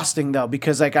exhausting though,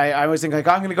 because I always think I'm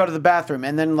going to go to the bathroom,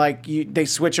 and then they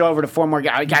switch over to 4 more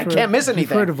games. I can't miss anything. You've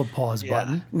heard of a pause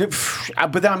button,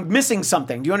 but then I'm missing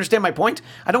something. Do you understand my point?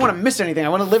 I don't want to miss anything. I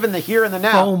want to live in the here and the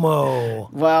now. FOMO.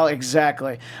 Well,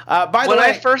 exactly. By the way, when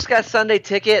I first got Sunday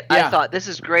Ticket, I thought this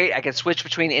is great. I can switch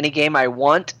between any game I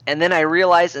want, and then I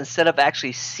realized instead of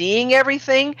actually seeing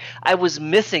everything, I was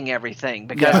missing everything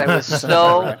because I was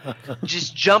so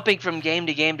just jumping from game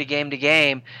to game to game to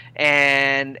game,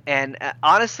 and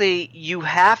honestly, you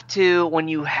have to, when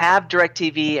you have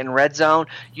DirecTV and Red Zone,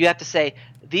 you have to say,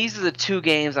 these are the 2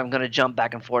 games I'm going to jump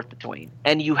back and forth between,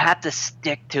 and you have to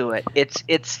stick to it.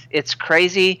 It's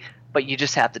crazy, but you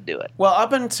just have to do it. Well,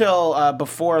 up until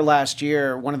before last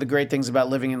year, one of the great things about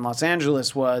living in Los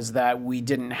Angeles was that we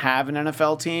didn't have an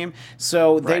NFL team.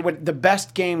 So the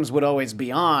best games would always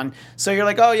be on. So you're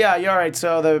like, oh yeah, you're all right.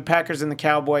 So the Packers and the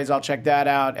Cowboys, I'll check that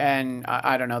out. And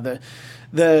I don't know,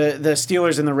 the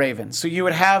Steelers and the Ravens. So you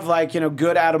would have like,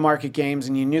 good out of market games,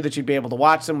 and you knew that you'd be able to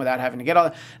watch them without having to get all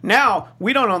that. Now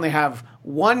we don't only have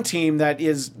one team that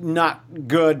is not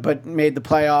good but made the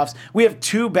playoffs. We have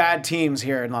two bad teams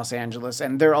here in Los Angeles,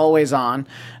 and they're always on.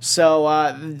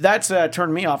 So that's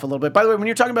turned me off a little bit. By the way, when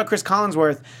you're talking about Chris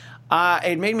Collinsworth,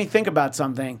 it made me think about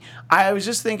something. I was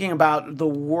just thinking about the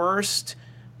worst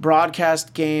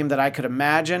broadcast game that I could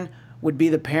imagine would be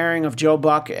the pairing of Joe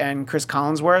Buck and Chris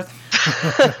Collinsworth.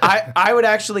 I would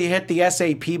actually hit the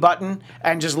SAP button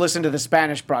and just listen to the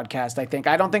Spanish broadcast, I think.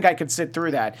 I don't think I could sit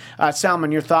through that.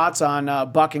 Salman, your thoughts on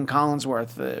Buck and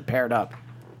Collinsworth paired up?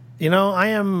 I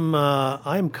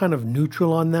am kind of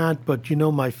neutral on that, but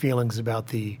my feelings about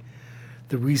the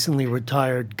recently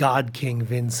retired God King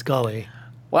Vin Scully.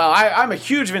 Well, I'm a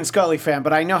huge Vin Scully fan,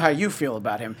 but I know how you feel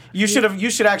about him. You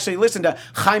should actually listen to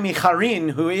Jaime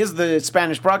Jarin, who is the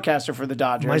Spanish broadcaster for the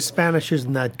Dodgers. My Spanish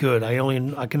isn't that good. I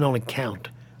can only count.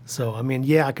 So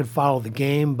I could follow the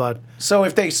game, but so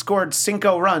if they scored 5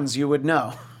 runs, you would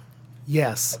know.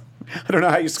 Yes. I don't know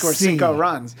how you score 5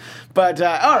 runs, but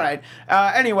all right.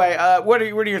 Anyway, what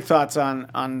are your thoughts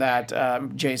on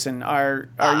that, Jason? Are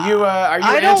you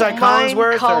anti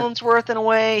Collinsworth? Collinsworth in a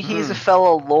way. He's a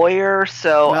fellow lawyer,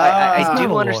 so I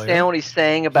do understand what he's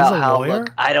saying about how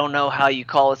look. I don't know how you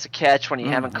call this a catch when you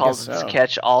haven't called this a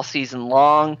catch all season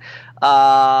long,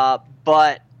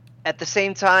 but at the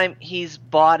same time, he's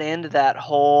bought into that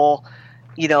whole.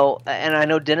 And I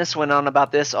know Dennis went on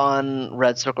about this on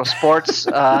Red Circle Sports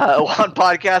on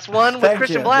Podcast 1 with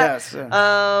Christian Blatt.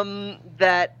 Yes.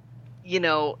 That,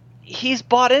 he's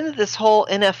bought into this whole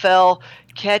NFL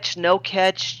catch, no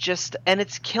catch, and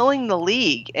it's killing the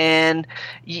league. And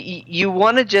you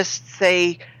want to just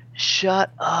say, shut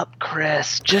up,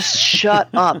 Chris. Just shut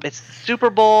up. It's the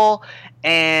Super Bowl,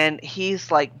 and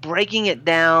he's like breaking it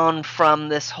down from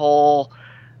this whole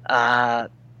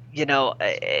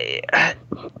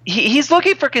he's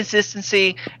looking for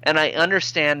consistency, and I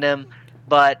understand him,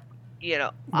 but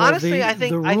honestly, I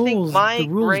think my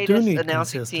greatest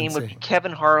announcing team would be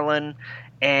Kevin Harlan,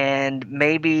 and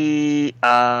maybe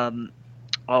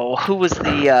who was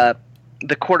the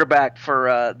quarterback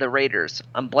for the Raiders?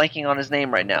 I'm blanking on his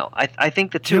name right now. I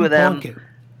think the two of them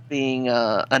being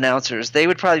announcers, they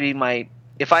would probably be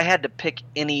if I had to pick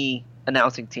any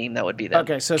announcing team, that would be them.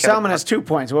 Okay, so Salman has 2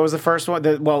 points. What was the first one?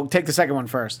 Take the second one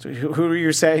first. Who were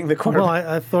you saying the quarterback?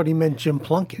 Well, I thought he meant Jim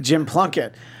Plunkett. Jim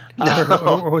Plunkett.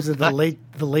 Or was it the late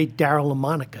Darryl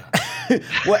LaMonica?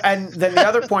 Well, and then the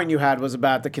other point you had was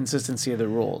about the consistency of the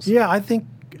rules. Yeah, I think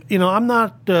I'm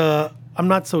not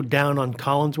so down on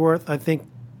Collinsworth. I think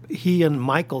he and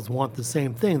Michaels want the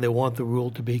same thing. They want the rule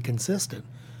to be consistent.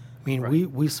 I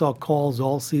mean, we saw calls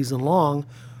all season long.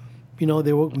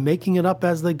 They were making it up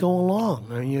as they go along.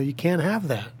 I mean, you can't have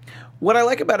that. What I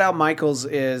like about Al Michaels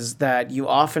is that you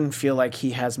often feel like he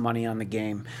has money on the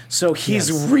game. So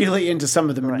he's really into some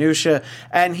of the minutia.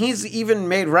 And he's even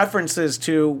made references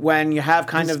to when you have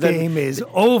this game is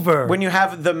over. When you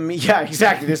have yeah,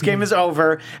 exactly. This game is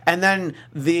over. And then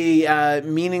the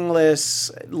meaningless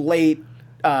late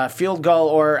field goal,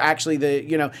 or actually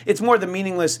it's more the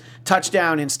meaningless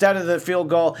touchdown instead of the field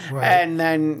goal, and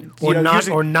then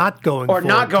not going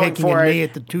for a knee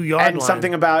at the 2-yard line, and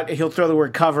something about he'll throw the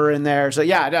word cover in there. So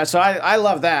so I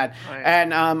love that,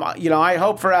 and I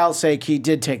hope for Al's sake he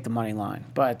did take the money line,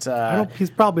 but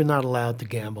he's probably not allowed to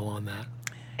gamble on that.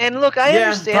 And look, I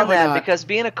understand that because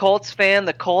being a Colts fan,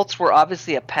 the Colts were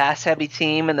obviously a pass-heavy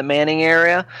team in the Manning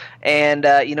area, and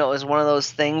it was one of those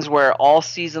things where all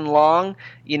season long,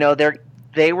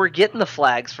 they were getting the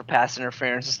flags for pass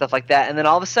interference and stuff like that, and then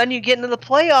all of a sudden you get into the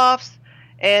playoffs,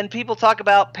 and people talk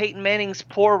about Peyton Manning's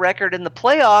poor record in the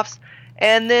playoffs,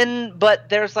 but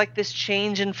there's like this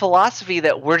change in philosophy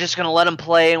that we're just going to let them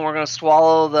play, and we're going to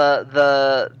swallow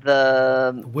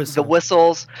the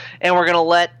whistles, and we're going to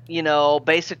let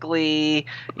basically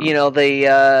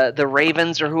the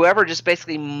Ravens or whoever just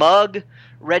basically mug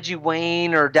Reggie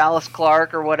Wayne or Dallas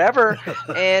Clark or whatever,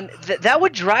 and that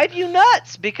would drive you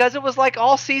nuts because it was like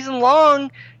all season long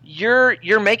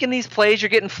you're making these plays, you're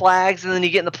getting flags, and then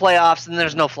you get in the playoffs and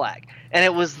there's no flag. And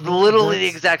it was literally the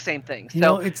exact same thing.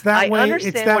 So it's that way. I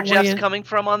understand where Jeff's coming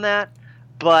from on that,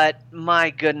 but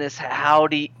my goodness,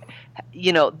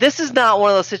 this is not one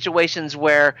of those situations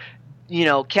where,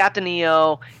 Captain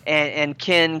EO and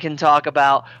Ken can talk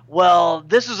about, well,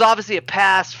 this was obviously a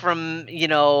pass from,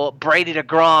 Brady to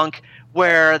Gronk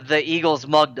where the Eagles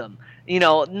mugged him.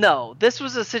 No, this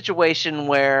was a situation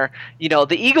where,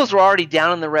 the Eagles were already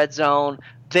down in the red zone.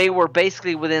 They were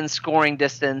basically within scoring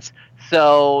distance.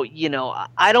 So,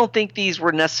 I don't think these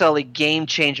were necessarily game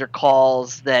changer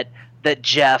calls that that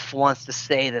Jeff wants to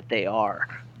say that they are.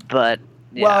 But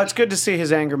yeah. Well, it's good to see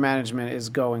his anger management is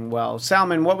going well.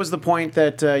 Salman, what was the point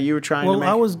that you were trying to make? Well,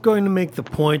 I was going to make the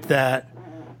point that,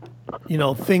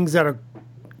 things that are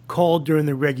called during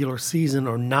the regular season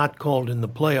are not called in the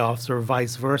playoffs or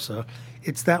vice versa.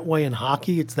 It's that way in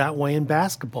hockey. It's that way in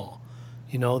basketball.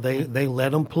 They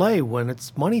let them play when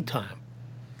it's money time.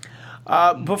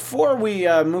 Before we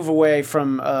move away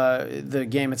from the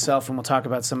game itself, and we'll talk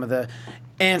about some of the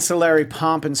ancillary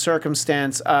pomp and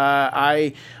circumstance,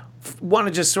 I want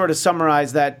to just sort of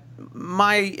summarize that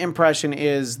my impression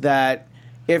is that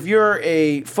if you're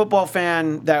a football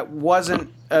fan that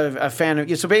wasn't a fan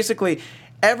of... So basically,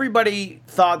 everybody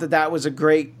thought that was a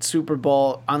great Super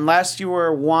Bowl, unless you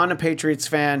were, one, a Patriots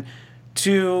fan,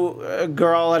 two, a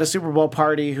girl at a Super Bowl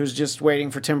party who's just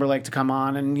waiting for Timberlake to come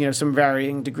on, and some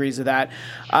varying degrees of that.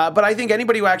 But I think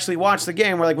anybody who actually watched the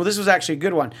game were like, well, this was actually a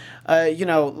good one.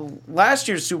 Last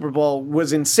year's Super Bowl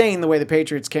was insane the way the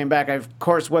Patriots came back. I, of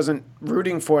course, wasn't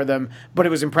rooting for them, but it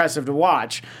was impressive to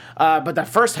watch. But the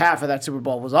first half of that Super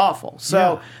Bowl was awful.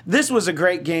 So This was a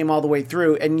great game all the way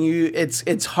through, and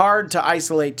it's hard to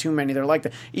isolate too many that are like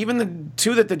that. Even the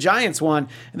two that the Giants won,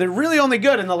 they're really only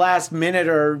good in the last minute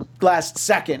or last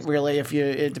second, really, if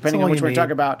you depending on which we're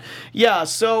talking about. Yeah.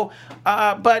 So,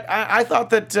 but I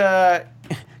thought that.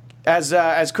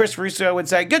 As Chris Russo would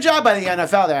say, good job by the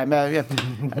NFL there.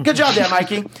 Good job there,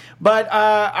 Mikey. But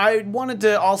I wanted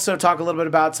to also talk a little bit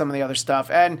about some of the other stuff.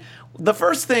 And the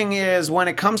first thing is, when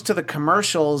it comes to the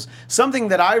commercials, something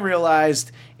that I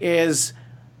realized is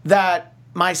that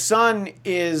my son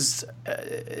is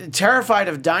terrified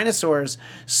of dinosaurs.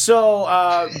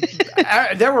 So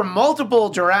there were multiple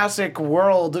Jurassic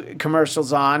World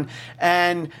commercials on,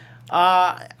 and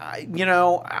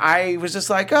I was just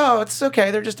like, oh, it's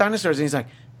okay. They're just dinosaurs. And he's like,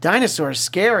 dinosaurs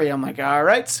scary. I'm like, all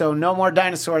right, so no more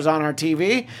dinosaurs on our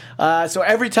TV. So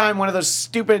every time one of those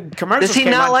stupid commercials does he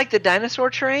came not on, like the dinosaur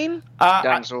train?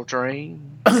 Dinosaur train.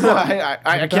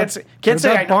 I can't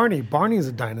say Barney. Barney is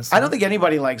a dinosaur. I don't think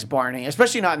anybody likes Barney,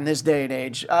 especially not in this day and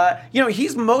age.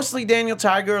 He's mostly Daniel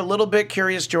Tiger, a little bit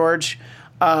Curious George.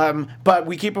 But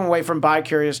we keep him away from By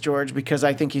Curious George because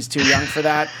I think he's too young for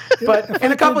that. But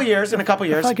in a couple years.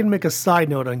 If I can make a side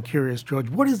note on Curious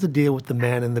George, what is the deal with the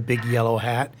man in the big yellow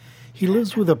hat? He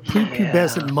lives with a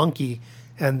prepubescent monkey,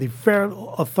 and the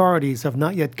federal authorities have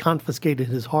not yet confiscated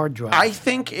his hard drive. I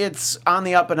think it's on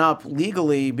the up and up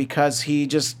legally because he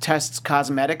just tests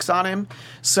cosmetics on him.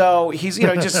 So he's, he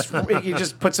just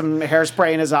puts some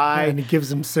hairspray in his eye. And he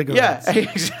gives him cigarettes.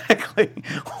 Yeah, exactly.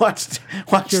 Watch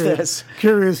this.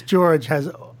 Curious George has,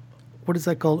 what is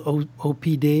that called?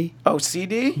 OPD?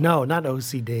 OCD? No, not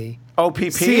OCD. OPP?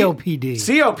 COPD.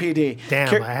 COPD.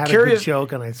 Damn, I had a good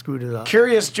joke and I screwed it up.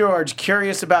 Curious George,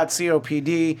 curious about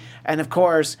COPD, and of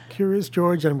course... Curious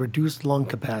George and reduced lung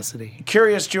capacity.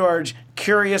 Curious George,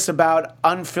 curious about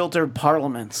unfiltered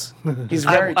parliaments. He's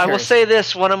very curious. I will say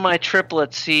this, one of my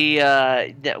triplets, we've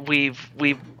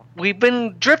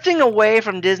been drifting away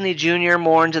from Disney Junior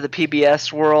more into the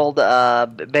PBS world,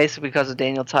 basically because of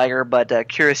Daniel Tiger. But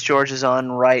Curious George is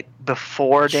on right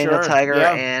before Daniel Tiger,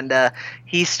 and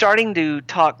he's starting to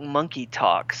talk monkey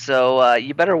talk. So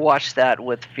you better watch that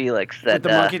with Felix. That with the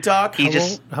monkey talk.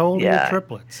 How old are your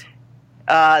triplets?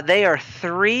 They are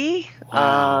 3,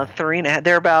 3.5.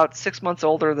 They're about 6 months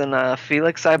older than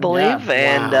Felix, I believe.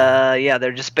 And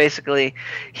they're just basically.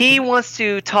 He wants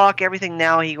to talk everything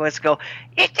now. He wants to go.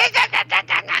 That's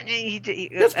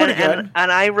pretty good.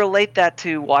 And I relate that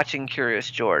to watching Curious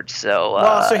George.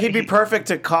 So so he'd be perfect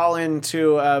to call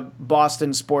into a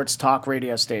Boston sports talk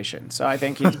radio station. So I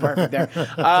think he's perfect there.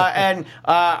 And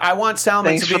I want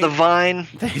Salman Thanks for the Vine.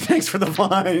 Thanks for the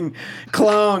Vine.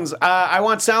 Clones. I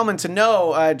want Salman to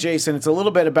know, Jason, it's a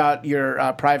little bit about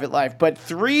your private life. But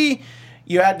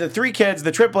you had the 3 kids,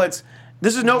 the triplets.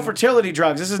 This is no fertility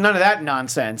drugs. This is none of that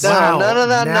nonsense. No, none of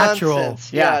that natural.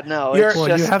 Nonsense. Yeah, no. It's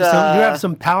just, you have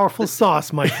some powerful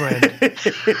sauce, my friend.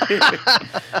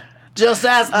 Just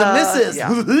ask the missus.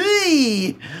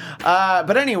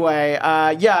 But anyway,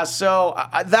 so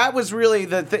that was really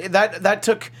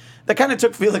that kind of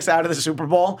took Felix out of the Super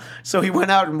Bowl. So he went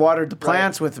out and watered the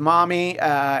plants with Mommy,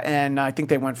 and I think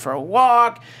they went for a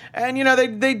walk. And,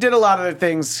 they did a lot of their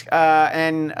things.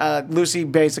 And Lucy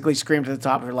basically screamed at the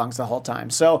top of her lungs the whole time.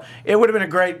 So it would have been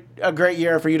a great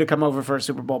year for you to come over for a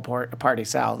Super Bowl party,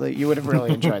 Sal. You would have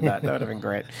really enjoyed that. That would have been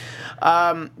great.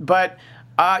 Look,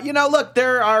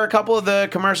 there are a couple of the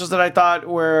commercials that I thought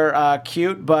were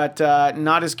cute, but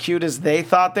not as cute as they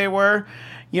thought they were.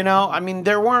 I mean,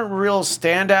 there weren't real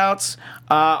standouts,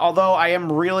 although I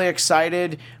am really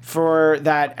excited for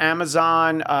that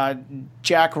Amazon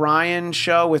Jack Ryan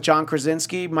show with John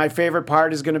Krasinski. My favorite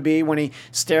part is going to be when he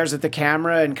stares at the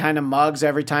camera and kind of mugs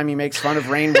every time he makes fun of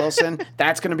Rainn Wilson.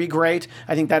 That's going to be great.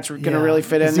 I think that's going to really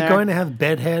fit in there. Is he going to have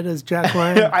Bedhead as Jack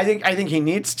Ryan? I think he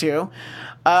needs to.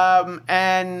 There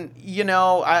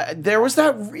was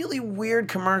that really weird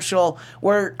commercial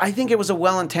where I think it was a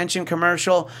well-intentioned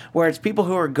commercial where it's people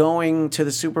who are going to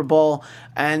the Super Bowl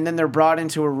and then they're brought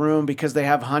into a room because they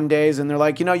have Hyundais and they're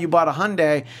like, you bought a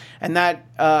Hyundai and that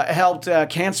helped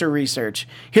cancer research.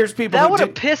 Here's people that who would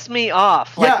have pissed me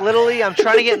off. Like literally, I'm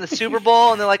trying to get in the Super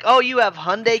Bowl and they're like, "Oh, you have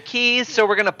Hyundai keys, so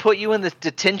we're gonna put you in this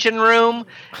detention room."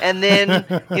 And then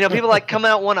people like come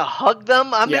out want to hug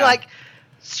them. I'm like.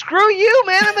 Screw you,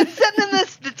 man! I've been sitting in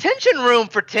this detention room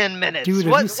for 10 minutes. Dude,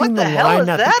 have you seen the line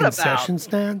at the concession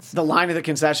stands? The line of the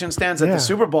concession stands at the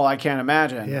Super Bowl, I can't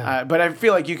imagine. Yeah. But I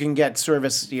feel like you can get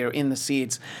service, in the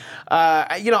seats.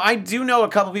 I do know a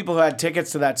couple people who had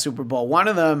tickets to that Super Bowl. One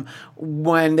of them,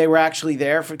 when they were actually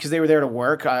there, because they were there to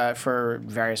work for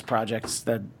various projects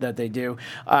that they do,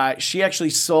 she actually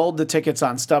sold the tickets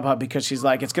on StubHub because she's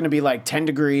like, it's going to be like 10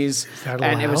 degrees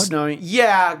and it was snowing.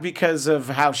 Yeah, because of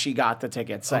how she got the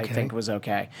tickets, I think was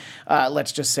okay.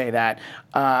 Let's just say that.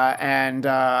 And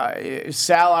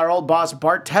Sal, our old boss,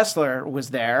 Bart Tessler, was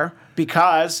there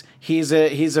because he's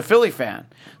a Philly fan.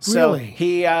 So really?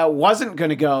 He wasn't going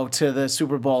to go to the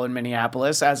Super Bowl in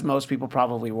Minneapolis, as most people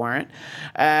probably weren't.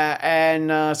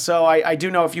 So I do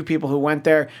know a few people who went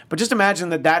there. But just imagine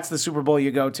that's the Super Bowl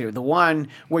you go to. The one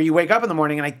where you wake up in the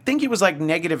morning, and I think it was like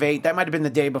 -8. That might have been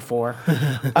the day before.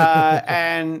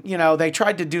 They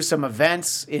tried to do some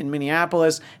events in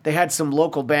Minneapolis. They had some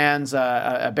local bands,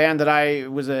 a band that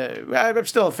I'm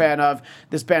still a fan of,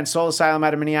 this band Soul Asylum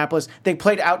out of Minneapolis. They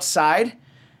played outside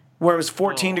where it was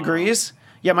 14 degrees.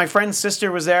 Yeah, my friend's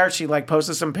sister was there. She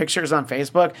posted some pictures on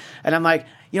Facebook, and I'm like,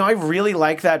 I really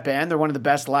like that band. They're one of the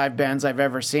best live bands I've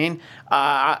ever seen.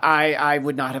 I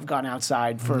would not have gone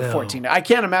outside for 14. I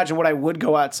can't imagine what I would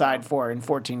go outside for in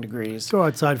 14 degrees. Go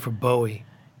outside for Bowie.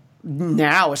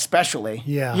 Now, especially.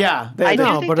 Yeah. I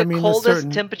think the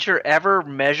coldest temperature ever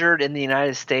measured in the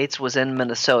United States was in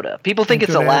Minnesota. People think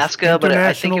it's Alaska, but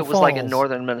I think it was like in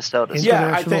northern Minnesota.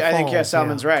 Yeah, I think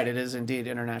Salman's right. It is indeed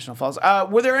International Falls.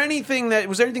 Was there anything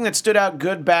that stood out,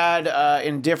 good, bad,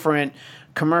 indifferent,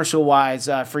 commercial-wise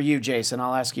for you, Jason?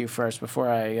 I'll ask you first before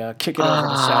I kick it over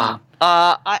to Salman.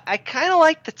 I kind of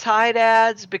like the Tide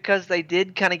ads because they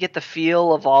did kind of get the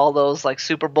feel of all those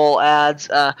Super Bowl ads.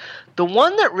 The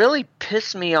one that really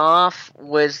pissed me off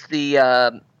was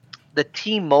the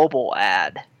T-Mobile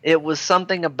ad. It was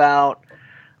something about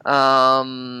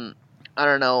I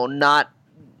don't know, not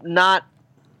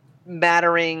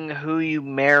mattering who you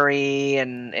marry,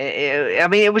 and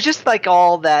it was just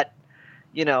all that.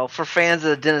 For fans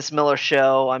of the Dennis Miller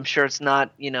Show, I'm sure it's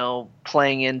not,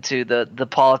 playing into the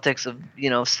politics of,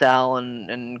 Sal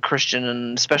and Christian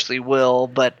and especially Will,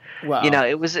 but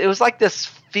it was like this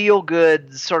feel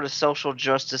good sort of social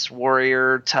justice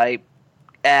warrior type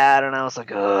ad, and I was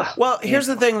like, ugh. Well, here's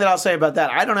the thing that I'll say about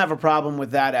that. I don't have a problem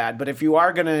with that ad, but if you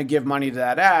are going to give money to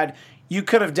that ad, you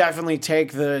could have definitely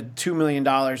take the $2 million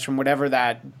from whatever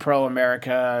that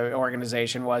pro-America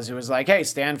organization was who was like, hey,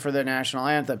 stand for the national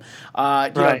anthem.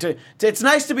 It's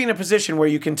nice to be in a position where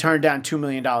you can turn down $2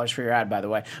 million for your ad, by the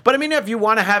way. But, if you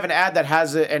want to have an ad that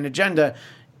has an agenda,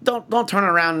 don't turn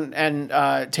around and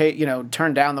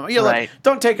turn down the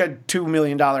don't take a $2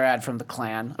 million ad from the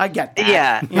Klan. I get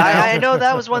that. Yeah, I know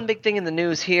that was one big thing in the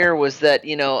news here was that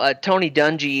Tony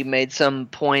Dungy made some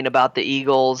point about the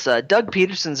Eagles. Doug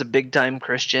Peterson's a big time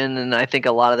Christian, and I think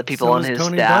a lot of the people on his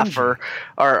staff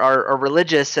are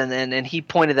religious, and he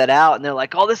pointed that out, and they're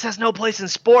like, oh, this has no place in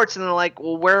sports, and they're like,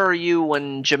 well, where are you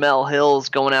when Jamel Hill's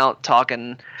going out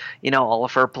talking all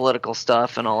of her political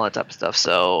stuff and all that type of stuff?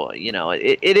 So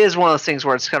it is one of those things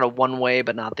where it's kind of one way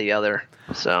but not the other.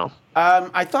 So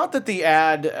I thought that the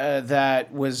ad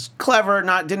that was clever,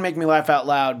 didn't make me laugh out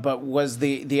loud, but was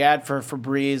the ad for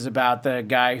Febreze about the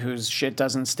guy whose shit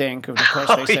doesn't stink. Of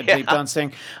course, they said bleep don't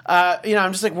stink.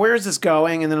 I'm just like, where is this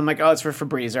going? And then I'm like, oh, it's for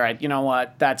Febreze. All right, you know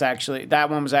what? That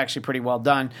one was actually pretty well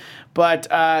done. But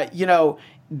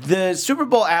the Super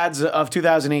Bowl ads of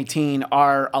 2018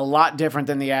 are a lot different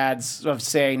than the ads of,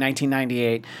 say,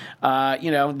 1998.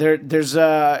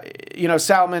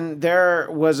 Salman, there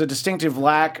was a distinctive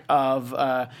lack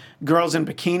of girls in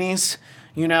bikinis.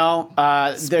 You know,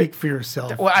 Speak for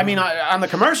yourself. Well, I mean, on the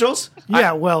commercials.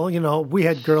 Yeah, well, you know, we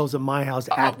had girls at my house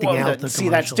acting out the commercials. See,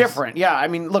 that's different. Yeah, I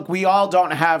mean, look, we all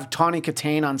don't have Tawny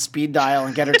Katane on speed dial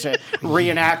and get her to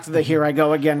reenact the "Here I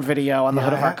Go Again" video on the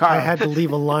hood of our car. I had to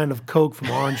leave a line of coke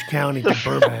from Orange County to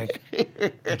Burbank.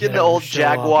 Getting the old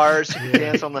Jaguars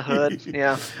dance on the hood.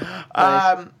 Yeah.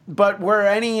 Nice. But were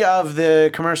any of the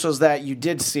commercials that you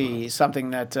did see something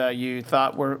that you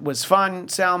thought was fun,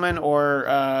 Salman,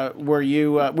 or were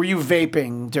you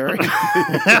vaping during?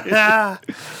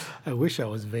 I wish I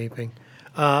was vaping.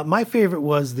 My favorite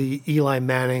was the Eli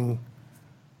Manning,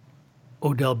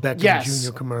 Odell Beckham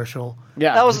Jr. commercial.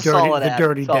 Yeah, that was a solid ad. The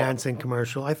Dirty Dancing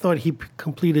commercial. I thought he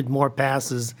completed more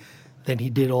passes than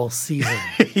he did all season.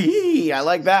 I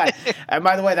like that. And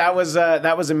by the way, that was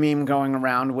a meme going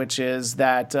around, which is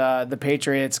that the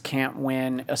Patriots can't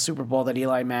win a Super Bowl that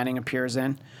Eli Manning appears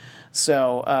in.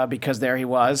 So because there he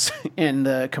was in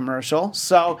the commercial.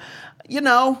 So, you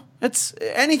know, it's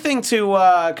anything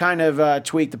to kind of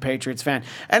tweak the Patriots fan.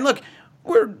 And look,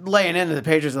 we're laying into the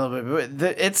Patriots a little bit,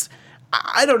 but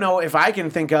I don't know if I can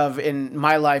think of in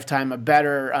my lifetime a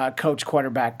better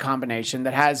coach-quarterback combination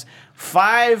that has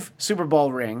 5 Super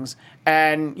Bowl rings,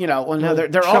 and you know,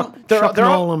 they're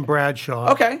all and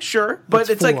Bradshaw. Okay, sure, but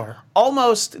it's 4. like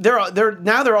almost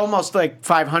they're almost like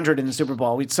 500 in the Super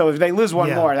Bowl. So if they lose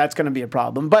one more, that's going to be a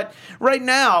problem. But right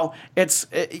now, it's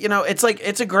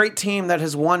a great team that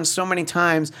has won so many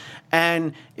times,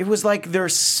 and it was like their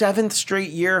 7th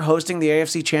straight year hosting the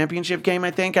AFC Championship game.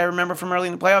 I think I remember from early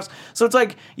in the playoffs. So it's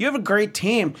like you have a great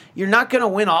team. You're not going to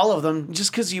win all of them just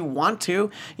because you want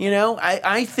to. You know,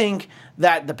 I think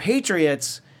that the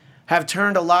Patriots have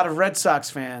turned a lot of Red Sox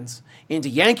fans into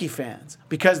Yankee fans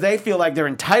because they feel like they're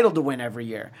entitled to win every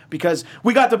year because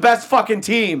we got the best fucking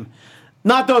team,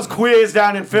 not those queers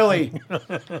down in Philly.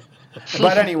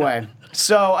 But anyway,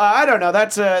 so I don't know.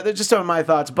 That's just some of my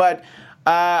thoughts. But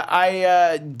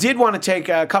I did want to take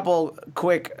a couple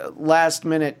quick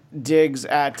last-minute digs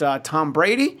at Tom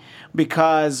Brady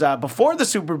because before the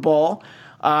Super Bowl,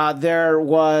 there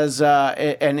was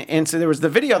an incident. There was the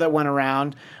video that went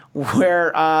around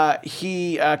where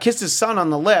he kissed his son on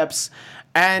the lips,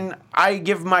 and I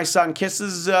give my son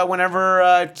kisses whenever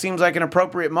it seems like an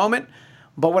appropriate moment.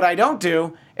 But what I don't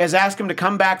do is ask him to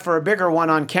come back for a bigger one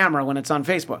on camera when it's on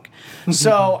Facebook.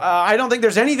 So I don't think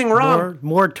there's anything wrong.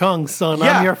 More tongue, son.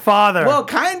 Yeah. I'm your father. Well,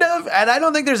 kind of. And I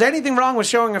don't think there's anything wrong with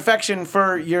showing affection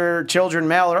for your children,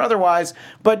 male or otherwise.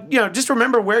 But, you know, just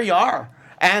remember where you are.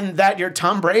 And that you're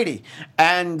Tom Brady,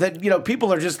 and that, you know,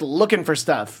 people are just looking for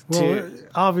stuff. Well,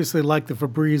 obviously, like the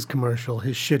Febreze commercial,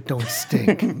 his shit don't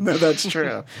stink. No, that's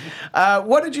true.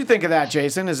 What did you think of that,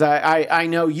 Jason? As I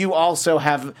know you also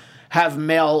have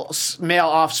male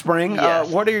offspring. Yes.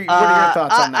 What are your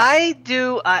thoughts on that? I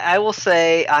do. I will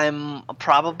say I'm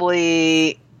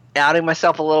probably outing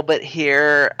myself a little bit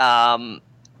here.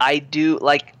 I do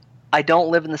like. I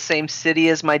don't live in the same city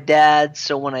as my dad,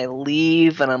 so when I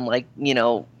leave and I'm like, you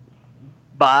know,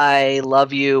 bye,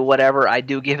 love you, whatever, I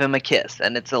do give him a kiss.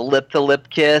 And it's a lip-to-lip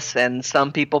kiss, and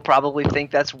some people probably think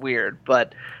that's weird.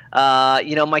 But,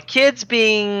 you know, my kids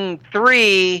being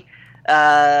 3, you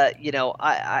know,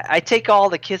 I take all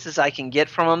the kisses I can get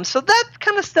from them. So that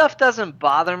kind of stuff doesn't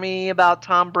bother me about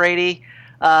Tom Brady.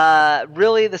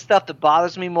 Really, the stuff that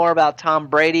bothers me more about Tom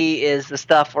Brady is the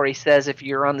stuff where he says if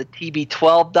you're on the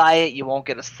TB12 diet, you won't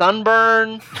get a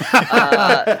sunburn.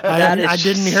 I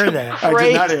didn't hear that.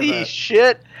 Crazy I did not hear that.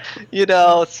 shit, you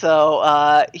know.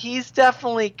 So he's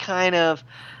definitely kind of,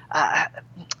 I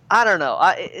don't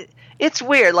know. It's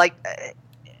weird. Like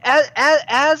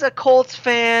as a Colts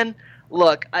fan,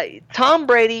 look, Tom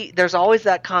Brady. There's always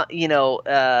that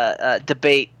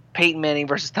debate. Peyton Manning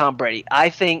versus Tom Brady. I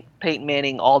think Peyton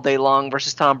Manning all day long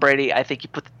versus Tom Brady. I think you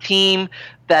put the team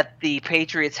that the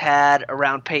Patriots had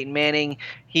around Peyton Manning,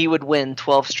 he would win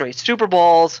 12 straight Super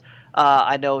Bowls.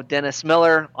 I know Dennis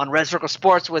Miller on Red Circle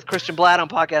Sports with Christian Blatt on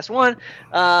Podcast One.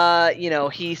 You know,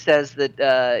 he says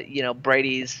that you know,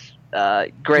 Brady's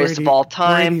greatest of all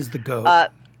time. Brady's the GOAT.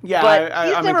 Yeah, but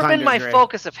I'm he's never been my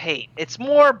focus of hate. It's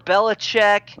more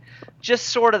Belichick, just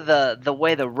sort of the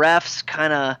way the refs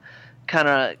kind of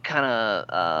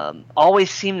always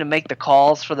seem to make the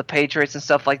calls for the Patriots and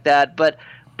stuff like that. But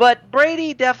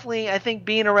Brady definitely, I think,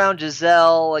 being around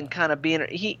Giselle and kind of being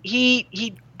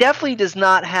he definitely does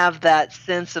not have that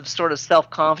sense of sort of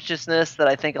self-consciousness that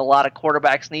I think a lot of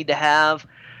quarterbacks need to have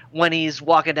when he's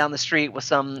walking down the street with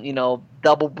some, you know,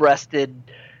 double-breasted,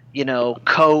 you know,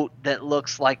 coat that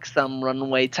looks like some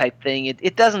runway type thing.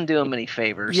 It doesn't do him any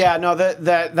favors. Yeah, no,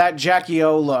 that Jackie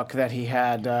O look that he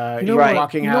had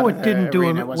walking out. What didn't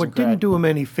do him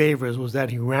any favors was that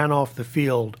he ran off the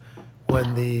field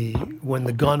when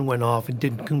the gun went off and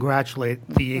didn't congratulate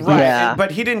the Eagles. Right, Yeah.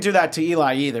 but he didn't do that to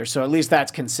Eli either, so at least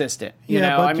that's consistent. You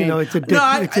know, but, I mean, it's a dick,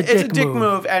 it's a dick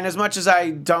move. And as much as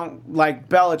I don't like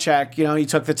Belichick, he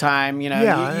took the time.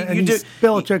 Yeah,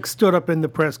 Belichick stood up in the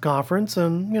press conference,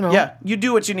 and Yeah, you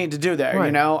do what you need to do there.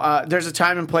 Right. There's a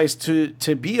time and place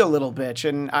to be a little bitch,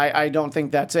 and I don't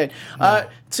think that's it.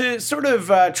 To sort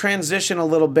of transition a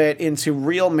little bit into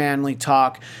real manly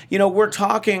talk, we're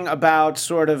talking about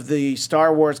sort of the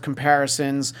Star Wars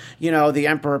comparisons, the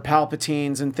Emperor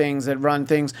Palpatines and things that run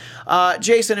things.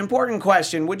 Jason, important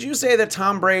question. Would you say that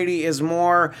Tom Brady is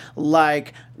more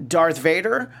like Darth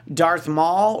Vader, Darth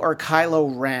Maul, or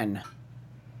Kylo Ren?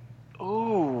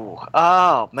 Ooh,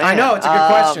 oh man! I know, it's a good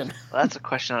question. That's a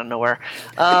question out of nowhere.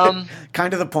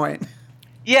 Kind of the point.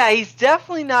 Yeah, he's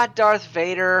definitely not Darth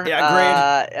Vader.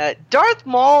 Yeah, agreed. Darth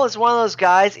Maul is one of those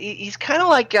guys. He's kind of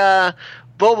like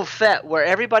Boba Fett, where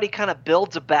everybody kind of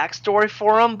builds a backstory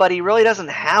for him, but he really doesn't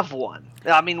have one.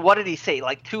 I mean, what did he say?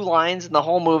 Like 2 lines in the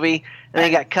whole movie, and then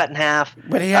he got cut in half.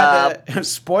 But he had the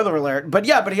spoiler alert. But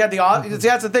he had the.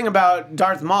 That's the thing about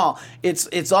Darth Maul.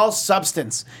 It's all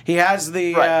substance. He has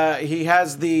the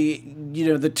the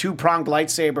 2-pronged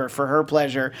lightsaber for her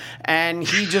pleasure, and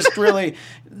he just really.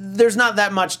 There's not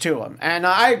that much to him, and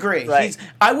I agree. Right.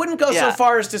 I wouldn't go so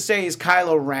far as to say he's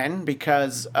Kylo Ren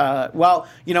because,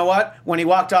 you know what? When he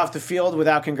walked off the field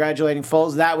without congratulating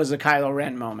Foles, that was a Kylo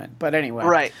Ren moment. But anyway,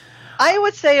 right. I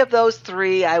would say of those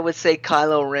 3, I would say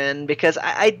Kylo Ren because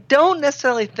I don't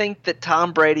necessarily think that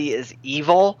Tom Brady is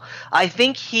evil. I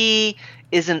think he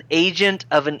is an agent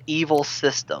of an evil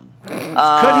system. Could he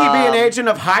be an agent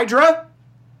of Hydra?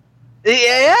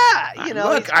 Yeah,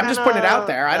 Look, I'm just putting it out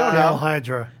there. I don't know. Hail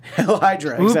Hydra. Hail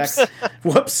Hydra, exactly.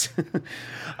 Whoops.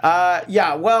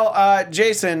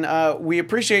 Jason, we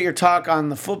appreciate your talk on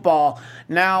the football.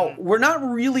 Now, we're not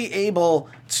really able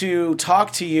to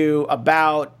talk to you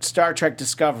about Star Trek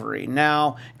Discovery.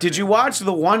 Now, did you watch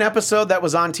the one episode that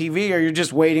was on TV, or you're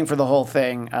just waiting for the whole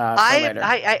thing for later?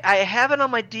 I have it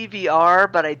on my DVR,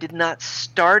 but I did not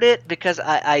start it because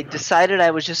I decided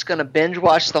I was just going to binge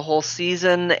watch the whole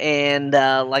season. And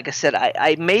like I said,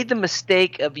 I made the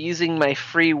mistake of using my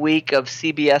free week of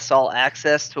CBS All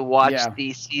Access to watch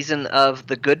the season of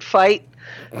The Good Fight,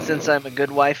 since I'm a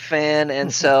Good Wife fan,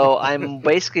 and so I'm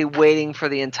basically waiting for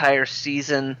the entire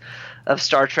season of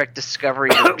Star Trek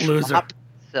Discovery to drop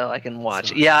so I can watch.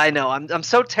 Sorry. Yeah, I know. I'm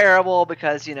so terrible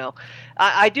because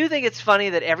I do think it's funny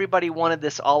that everybody wanted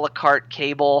this a la carte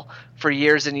cable for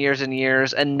years and years and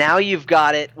years, and now you've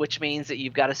got it, which means that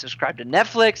you've got to subscribe to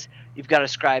Netflix, you've got to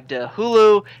subscribe to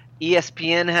Hulu.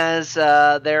 ESPN has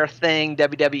their thing,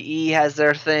 WWE has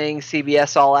their thing,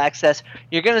 CBS All Access.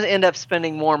 You're going to end up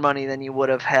spending more money than you would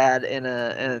have had in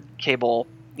a cable,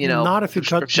 Not if you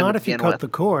cut the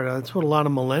cord. That's what a lot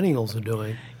of millennials are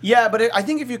doing. Yeah, but I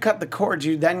think if you cut the cord,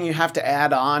 then you have to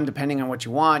add on depending on what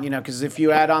you want. Because if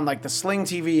you add on like the Sling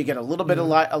TV, you get a little bit of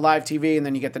live TV, and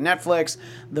then you get the Netflix,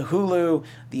 the Hulu,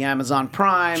 the Amazon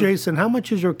Prime. Jason, how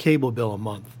much is your cable bill a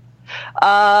month?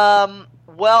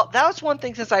 Well, that was one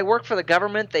thing. Since I work for the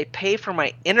government, they pay for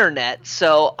my internet,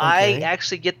 so I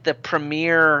actually get the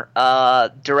Premier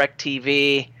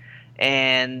DirecTV,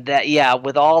 and that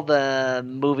with all the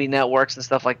movie networks and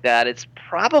stuff like that, it's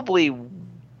probably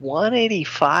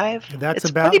 $185. That's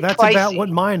about what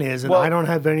mine is, and I don't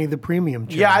have any of the premium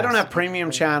channels. Yeah, I don't have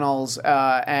premium channels,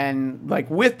 and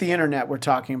like with the internet we're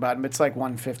talking about, it's like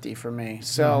 $150 for me.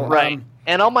 So right.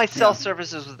 And all my cell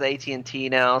services with AT&T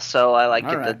now, so I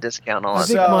get the discount on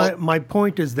it. I think my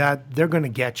point is that they're going to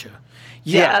get you.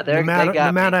 Yeah, no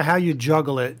matter how you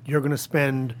juggle it, you're going to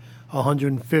spend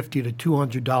 $150 to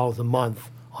 $200 a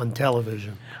month on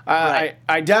television.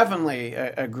 I definitely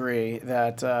agree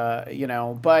that,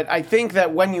 but I think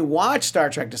that when you watch Star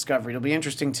Trek Discovery, it'll be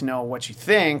interesting to know what you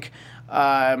think.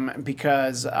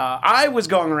 Because I was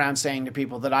going around saying to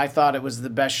people that I thought it was the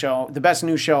best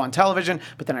new show on television,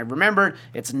 but then I remembered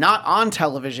it's not on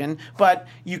television, but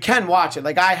you can watch it.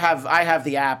 Like I have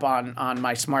the app on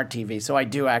my smart TV, so I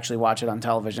do actually watch it on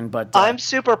television. But I'm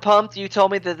super pumped. You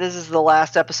told me that this is the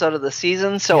last episode of the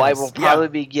season, so I will probably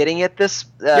be getting it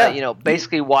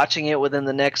basically watching it within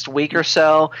the next week or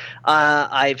so.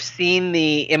 I've seen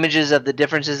the images of the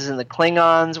differences in the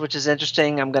Klingons, which is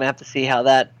interesting. I'm going to have to see how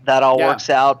that all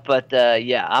works out, but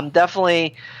I'm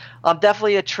definitely I'm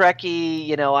definitely a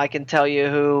Trekkie. I can tell you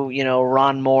who,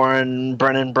 Ron Moore and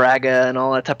Brennan Braga and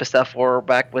all that type of stuff were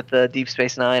back with the Deep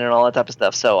Space Nine and all that type of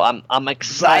stuff. So I'm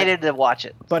excited to watch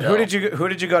it. But so. who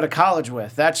did you go to college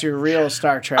with? That's your real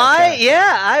Star Trek.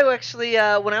 I actually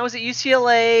when I was at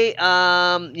UCLA,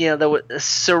 there was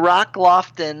Sirach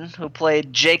Lofton, who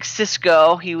played Jake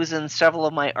Sisko. He was in several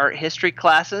of my art history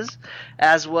classes,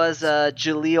 as was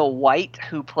Jaleel White,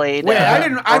 who played. Wait,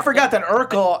 I forgot that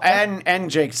Urkel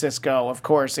and Jake Sisko, of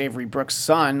course, Avery Brooks'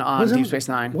 son on Deep Space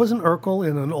Nine. Wasn't Urkel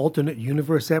in an alternate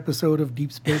universe episode of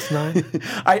Deep Space Nine?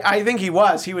 I think he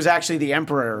was. He was actually the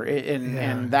Emperor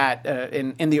in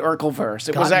the Urkel verse.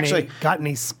 It was actually got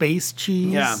any space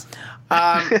cheese? Yeah.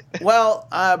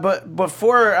 But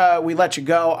before we let you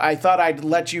go, I thought I'd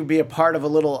let you be a part of a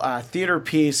little theater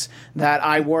piece that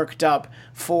I worked up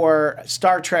for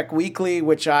Star Trek Weekly,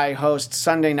 which I host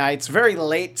Sunday nights, very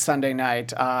late Sunday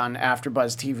night on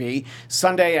AfterBuzz TV,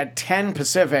 Sunday at 10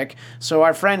 Pacific. So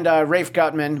our friend Rafe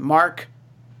Gutman, Mark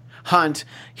Hunt,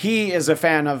 he is a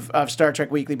fan of Star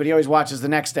Trek Weekly, but he always watches the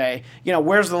next day.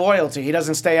 Where's the loyalty? He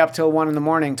doesn't stay up till 1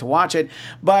 a.m. to watch it.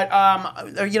 But,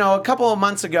 a couple of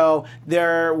months ago,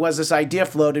 there was this idea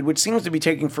floated, which seems to be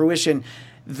taking fruition,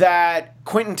 that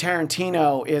Quentin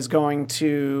Tarantino is going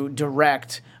to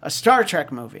direct a Star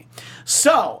Trek movie.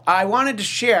 So I wanted to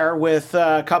share with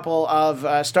a couple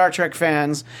of Star Trek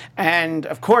fans and,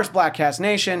 of course, Bladtcast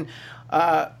Nation,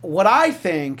 what I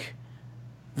think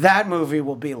that movie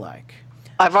will be like.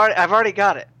 I've already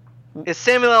got it. Is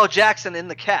Samuel L. Jackson in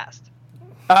the cast?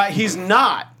 He's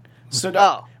not.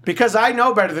 So because I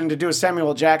know better than to do a Samuel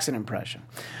L. Jackson impression.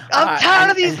 I'm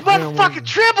tired of these motherfucking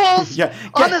tribbles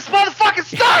on this motherfucking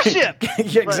starship.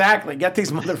 Exactly. Get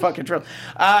these motherfucking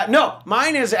tribbles. No,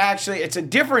 mine is actually, it's a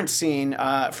different scene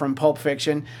from Pulp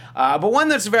Fiction, but one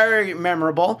that's very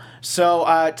memorable.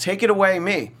 So take it away,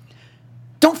 me.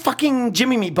 Don't fucking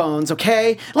Jimmy me bones,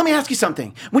 okay? Let me ask you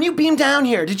something. When you beamed down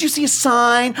here, did you see a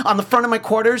sign on the front of my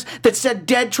quarters that said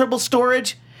dead triple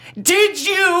storage? Did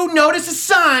you notice a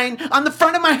sign on the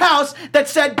front of my house that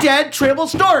said dead triple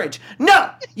storage?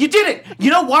 No, you didn't. You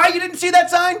know why you didn't see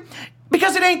that sign?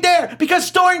 Because it ain't there. Because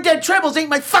storing dead triples ain't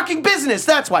my fucking business.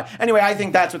 That's why. Anyway, I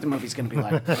think that's what the movie's going to be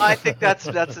like. I think that's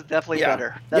definitely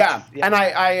better. And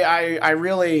I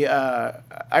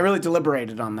really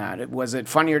deliberated on that. Was it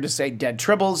funnier to say dead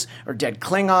tribbles or dead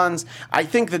Klingons? I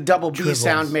think the double B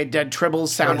sound made dead tribbles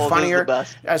sound funnier,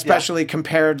 especially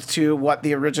compared to what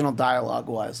the original dialogue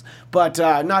was. But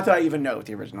not that I even know what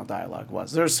the original dialogue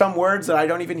was. There's some words that I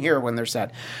don't even hear when they're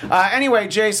said. Anyway,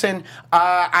 Jason,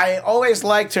 I always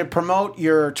like to promote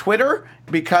your Twitter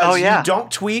because you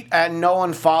don't tweet and no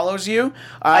one follows you.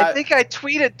 I think I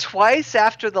tweeted twice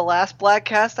after the last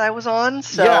Bladtcast I was on.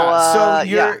 So,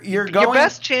 you're going. Your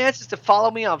best chance is to follow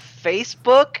me on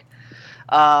Facebook.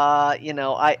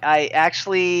 I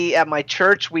actually, at my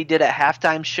church, we did a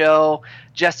halftime show,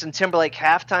 Justin Timberlake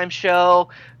halftime show.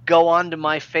 Go on to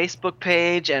my Facebook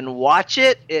page and watch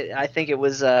it. I think it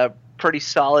was pretty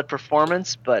solid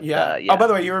performance, but Oh, by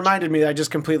the way, you reminded me that I just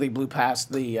completely blew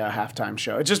past the halftime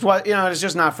show. It just was, it's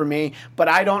just not for me. But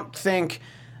I don't think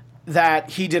that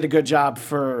he did a good job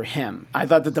for him. I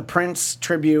thought that the Prince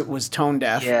tribute was tone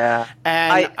deaf. Yeah.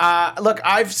 And look,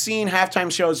 I've seen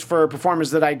halftime shows for performers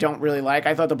that I don't really like.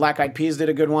 I thought the Black Eyed Peas did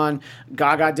a good one.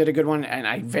 Gaga did a good one. And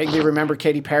I vaguely remember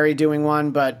Katy Perry doing one,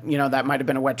 but, that might have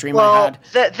been a wet dream I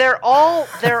had. They're all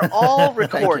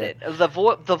recorded. The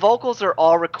vocals are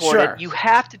all recorded. Sure. You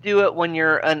have to do it when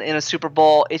you're in a Super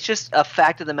Bowl. It's just a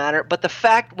fact of the matter. But the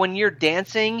fact when you're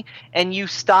dancing and you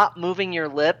stop moving your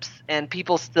lips and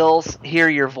people still hear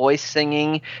your voice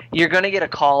singing, you're going to get a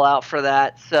call out for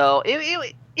that. So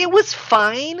it was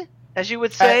fine, as you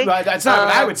would say. That's not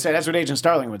what I would say. That's what Agent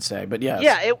Starling would say. But yes.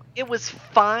 Yeah, it was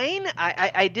fine.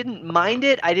 I didn't mind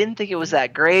it. I didn't think it was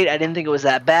that great. I didn't think it was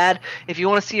that bad. If you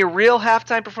want to see a real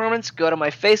halftime performance, go to my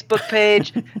Facebook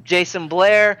page, Jason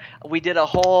Blair. We did a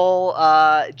whole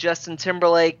Justin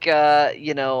Timberlake show.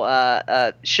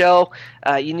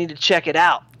 You need to check it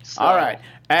out. So, all right.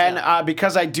 And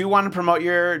because I do want to promote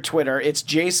your Twitter, it's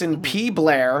Jason P.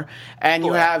 Blair. And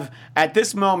you have, at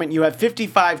this moment, you have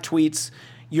 55 tweets.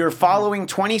 You're following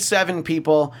 27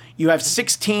 people. You have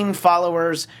 16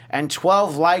 followers and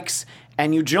 12 likes.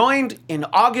 and you joined in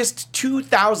August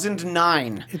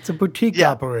 2009. It's a boutique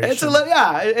operation. It's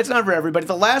not for everybody.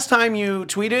 The last time you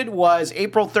tweeted was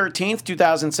April 13th,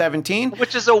 2017.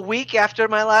 Which is a week after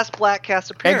my last Bladtcast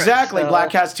appearance. Exactly, so.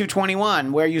 Bladtcast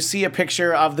 221, where you see a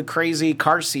picture of the crazy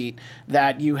car seat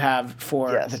that you have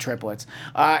for the triplets.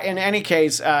 In any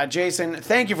case, Jason,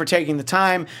 thank you for taking the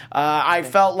time. I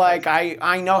felt like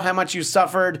I know how much you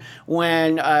suffered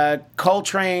when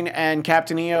Coltrane and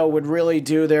Captain EO would really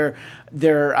do their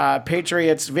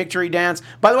Patriots victory dance.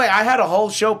 By the way, I had a whole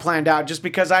show planned out just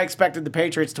because I expected the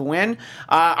Patriots to win.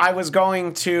 I was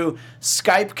going to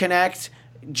Skype connect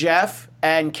Jeff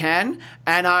and Ken,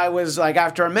 and I was like,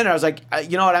 after a minute, I was like,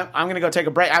 you know what, I'm going to go take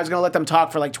a break. I was going to let them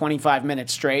talk for like 25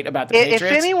 minutes straight about the Patriots.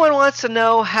 If anyone wants to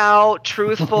know how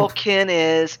truthful Ken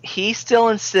is, he still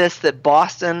insists that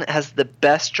Boston has the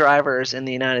best drivers in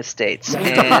the United States. And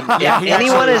if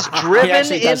anyone is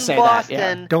driven in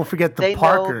Boston, don't forget the they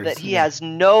Parkers. know that he has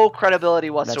no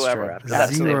credibility whatsoever.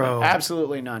 Zero.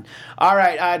 Absolutely none. All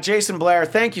right, Jason Blair,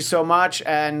 thank you so much,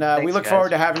 and we look forward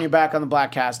to having you back on the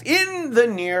Bladtcast in the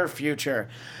near future.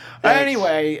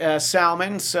 Anyway,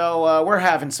 Salman, so we're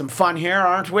having some fun here,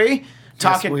 aren't we?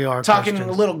 Talking, yes, we are. Talking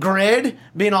a little grid,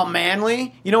 being all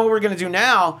manly. You know what we're going to do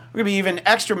now? We're going to be even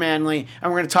extra manly,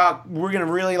 and we're going to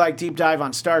really like deep dive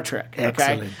on Star Trek. Okay.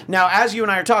 Excellent. Now, as you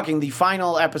and I are talking, the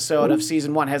final episode of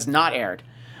season 1 has not aired.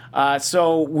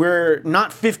 So we're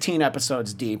not 15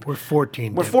 episodes deep. We're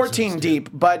 14. We're 14 deep,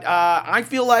 but I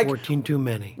feel like 14 too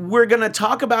many. We're going to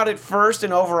talk about it first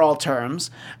in overall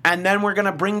terms, and then we're going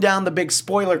to bring down the big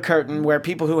spoiler curtain where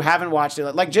people who haven't watched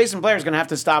it, like Jason Blair, is going to have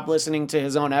to stop listening to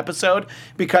his own episode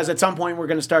because at some point we're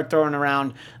going to start throwing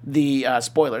around the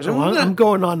spoilers. I'm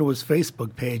going onto his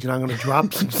Facebook page, and I'm going to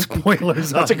drop some spoilers.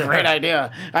 That's a great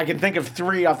idea. I can think of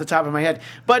 3 off the top of my head.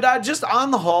 But just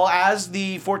on the whole, as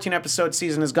the 14-episode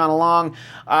season has gone along,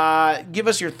 give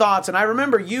us your thoughts. And I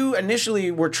remember you initially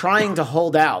were trying to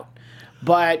hold out,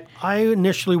 but I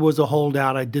initially was a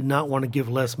holdout. I did not want to give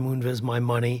Les Moonves my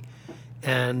money,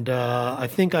 and I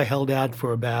think I held out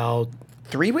for about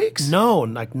 3 weeks. No,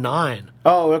 like 9.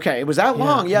 Oh, okay. It was that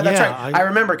long. Yeah, that's right. I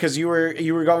remember because you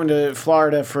were going to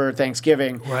Florida for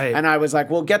Thanksgiving, right? And I was like,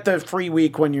 "Well, get the free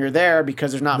week when you're there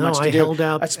because there's not much to do." I held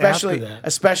out especially after that.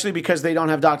 Especially because they don't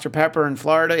have Dr. Pepper in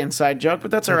Florida. Inside joke,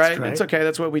 but that's all right. It's okay.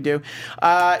 That's what we do.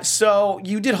 So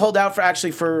you did hold out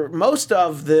for most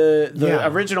of the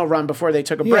original run before they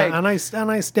took a break. Yeah,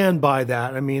 and I stand by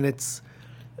that. I mean, it's.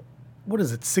 What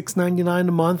is it? $6.99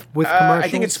 a month with commercials. I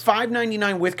think it's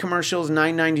 $5.99 with commercials,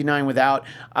 $9.99 without.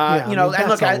 And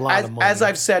look, as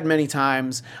I've said many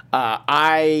times,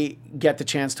 I get the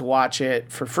chance to watch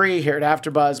it for free here at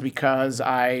AfterBuzz because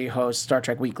I host Star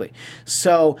Trek Weekly.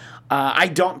 So I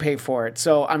don't pay for it.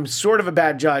 So I'm sort of a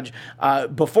bad judge.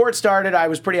 Before it started, I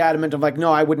was pretty adamant. I'm like,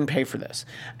 no, I wouldn't pay for this.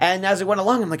 And as it went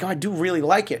along, I'm like, oh, I do really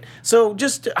like it. So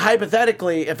just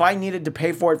hypothetically, if I needed to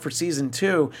pay for it for season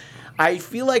 2. I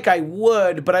feel like I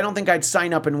would, but I don't think I'd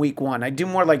sign up in week 1. I'd do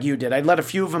more like you did. I'd let a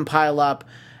few of them pile up,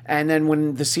 and then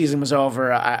when the season was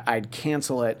over, I'd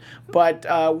cancel it. But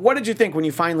what did you think when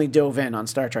you finally dove in on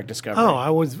Star Trek Discovery? Oh,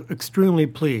 I was extremely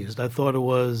pleased. I thought it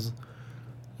was,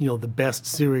 the best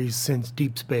series since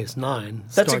Deep Space Nine,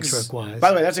 Star Trek-wise. By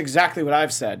the way, that's exactly what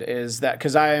I've said, is that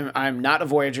because I'm not a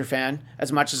Voyager fan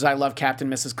as much as I love Captain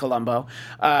Mrs. Columbo.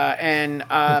 As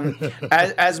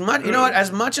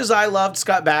much as I loved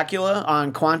Scott Bakula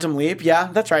on Quantum Leap, yeah,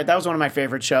 that's right, that was one of my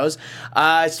favorite shows.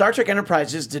 Star Trek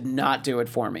Enterprise just did not do it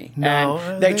for me. No,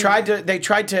 and they tried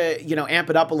to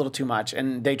amp it up a little too much,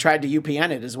 and they tried to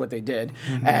UPN it is what they did.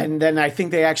 Mm-hmm. And then I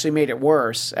think they actually made it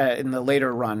worse in the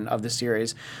later run of the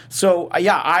series. So,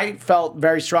 I felt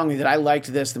very strongly that I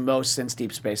liked this the most since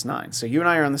Deep Space Nine. So you and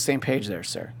I are on the same page there,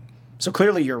 sir. So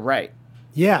clearly you're right.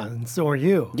 Yeah, and so are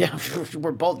you. Yeah,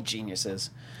 we're both geniuses.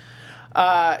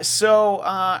 As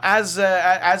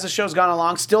the show's gone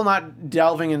along, still not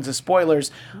delving into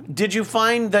spoilers, did you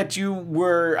find that you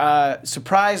were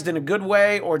surprised in a good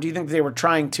way, or do you think they were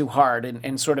trying too hard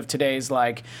in sort of today's,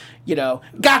 gotcha,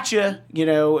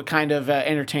 kind of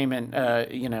entertainment,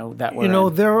 that we're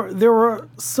there were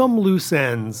some loose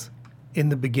ends in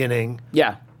the beginning.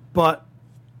 Yeah. But,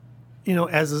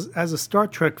 as a Star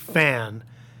Trek fan,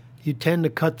 you tend to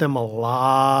cut them a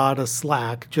lot of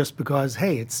slack just because,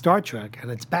 hey, it's Star Trek and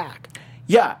it's back.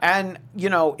 Yeah, and,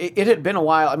 it had been a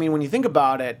while. I mean, when you think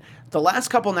about it, the last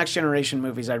couple Next Generation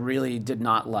movies I really did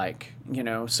not like,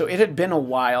 So it had been a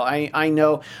while. I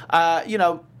know,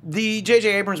 the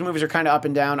J.J. Abrams movies are kind of up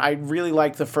and down. I really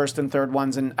liked the first and third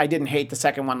ones, and I didn't hate the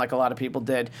second one like a lot of people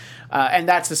did. And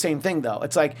that's the same thing, though.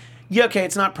 It's like, yeah, okay,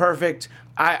 it's not perfect.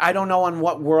 I don't know on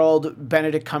what world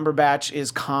Benedict Cumberbatch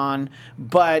is Khan,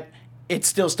 but it's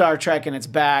still Star Trek and it's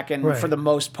back, and Right. for the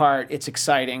most part, it's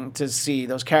exciting to see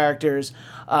those characters.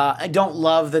 I don't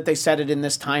love that they set it in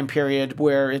this time period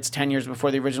where it's 10 years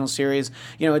before the original series.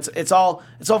 You know, it's all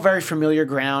very familiar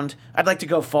ground. I'd like to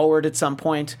go forward at some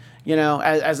point. You know,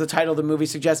 as the title of the movie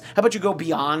suggests. How about you go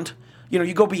beyond? You know,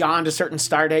 you go beyond a certain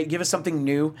star date, give us something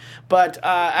new. But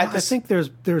I think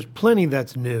there's plenty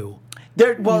that's new.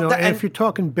 There, You well, know, th- and if you're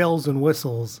talking bells and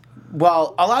whistles,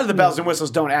 Well, a lot of the bells and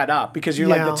whistles don't add up because you're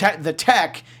Yeah. like the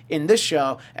tech in this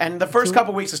show. And the first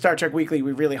couple weeks of Star Trek Weekly,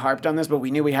 we really harped on this, but we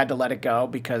knew we had to let it go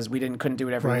because we couldn't do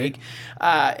it every Right. week.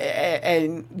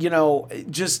 And you know,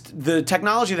 just the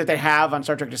technology that they have on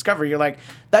Star Trek Discovery, you're like,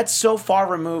 that's so far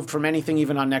removed from anything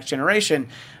even on Next Generation.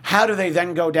 How do they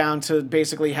then go down to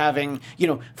basically having, you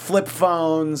know, flip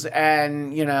phones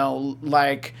and, you know,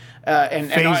 like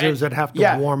phasers that have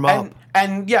to warm up.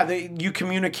 And yeah, you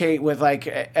communicate with like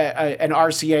an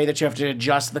RCA that you have to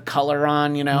adjust the color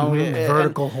on, you know,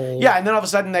 vertical hold. Yeah, and then all of a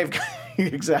sudden they've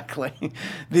exactly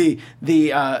the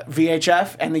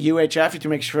VHF and the UHF. You have to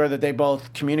make sure that they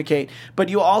both communicate. But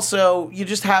you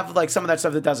just have like some of that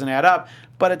stuff that doesn't add up.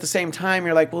 But at the same time,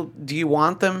 you're like, well, do you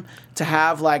want them to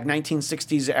have like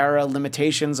 1960s era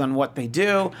limitations on what they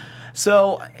do?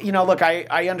 So, you know, look,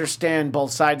 I understand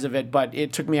both sides of it, but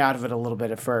it took me out of it a little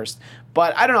bit at first.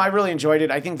 But I don't know, I really enjoyed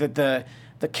it. I think that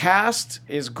the cast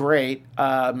is great.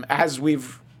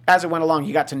 As it went along,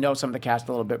 you got to know some of the cast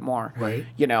a little bit more. Right.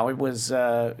 You know, it was,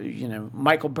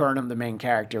 Michael Burnham, the main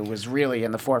character, was really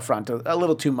in the forefront a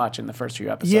little too much in the first few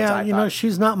episodes. Yeah, I you thought. know,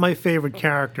 she's not my favorite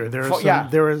character. Yeah.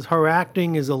 Her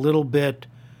acting is a little bit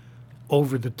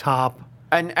over the top.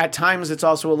 And at times it's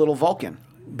also a little Vulcan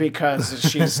because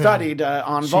she's studied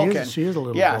on Vulcan. She is a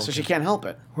little Yeah, Vulcan. so she can't help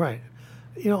it. Right.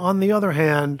 You know, on the other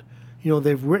hand, you know,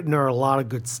 they've written her a lot of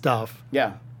good stuff.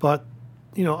 Yeah. But,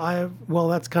 you know,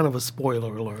 that's kind of a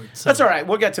spoiler alert. So. That's all right.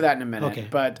 We'll get to that in a minute. Okay.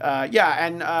 But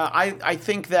I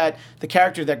think that the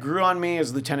character that grew on me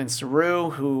is Lieutenant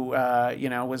Saru, who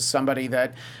was somebody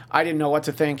that I didn't know what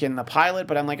to think in the pilot,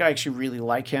 but I'm like, I actually really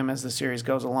like him as the series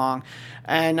goes along.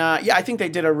 And I think they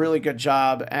did a really good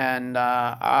job. And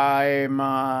I'm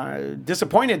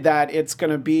disappointed that it's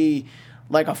going to be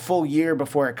like a full year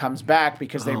before it comes back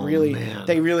because they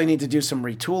really need to do some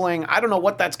retooling. I don't know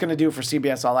what that's going to do for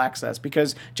CBS All Access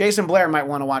because Jason Blair might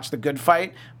want to watch The Good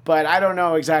Fight, but I don't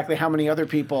know exactly how many other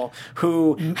people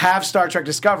who have Star Trek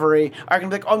Discovery are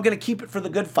going to be like, oh, I'm going to keep it for The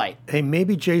Good Fight. Hey,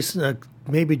 maybe Jason,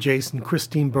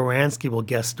 Christine Baranski will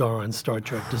guest star on Star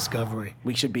Trek Discovery.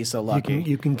 We should be so lucky.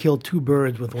 You can kill two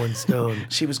birds with one stone.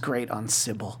 She was great on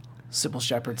Sybil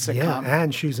Shepherd's sitcom. Yeah,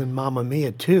 and she's in Mamma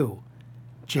Mia too.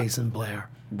 Jason Blair.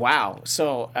 Wow.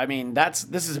 So, I mean, this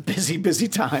is a busy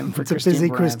time for It's a busy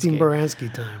Christine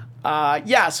Baranski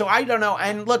time. So I don't know.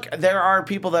 And look, there are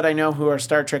people that I know who are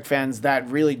Star Trek fans that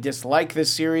really dislike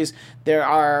this series. There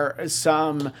are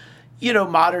some,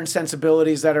 modern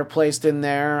sensibilities that are placed in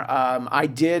there.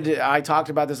 I talked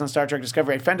about this on Star Trek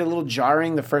Discovery. I found it a little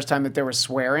jarring the first time that there was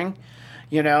swearing.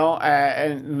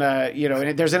 And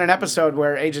there's in an episode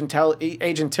where Agent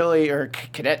Tilly or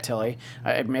Cadet Tilly,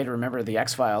 I made her remember the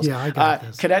X-Files. Yeah, I got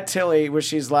this. Cadet Tilly, where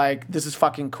she's like, "This is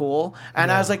fucking cool,"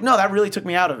 and I was like, "No, that really took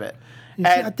me out of it."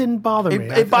 That didn't bother me.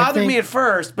 It bothered me at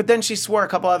first, but then she swore a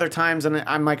couple other times, and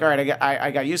I'm like, all right,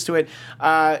 I got used to it.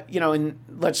 And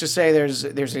let's just say there's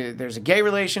a gay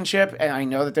relationship, and I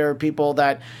know that there are people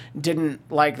that didn't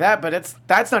like that, but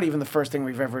that's not even the first thing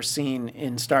we've ever seen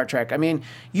in Star Trek. I mean,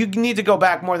 you need to go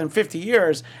back more than 50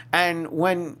 years, and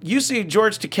when you see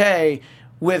George Takei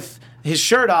with his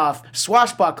shirt off,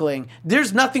 swashbuckling,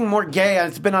 there's nothing more gay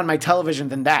that's been on my television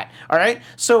than that, all right?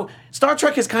 So Star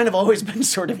Trek has kind of always been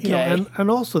sort of gay.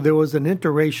 And also there was an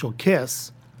interracial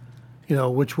kiss,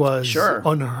 which was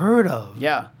unheard of.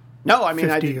 Yeah. No, I mean,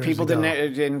 50 years people ago.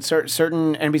 didn't, in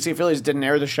certain NBC affiliates didn't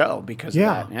air the show because of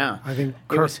that. Yeah. I think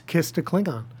Kirk kissed a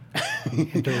Klingon.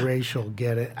 Interracial,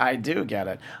 get it? I do get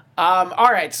it.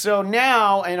 All right, so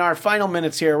now in our final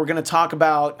minutes here, we're going to talk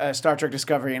about Star Trek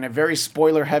Discovery in a very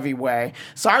spoiler-heavy way.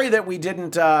 Sorry that we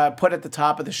didn't put at the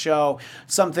top of the show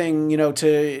something,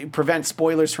 to prevent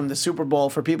spoilers from the Super Bowl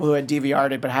for people who had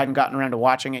DVR'd it but hadn't gotten around to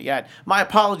watching it yet. My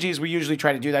apologies. We usually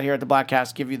try to do that here at the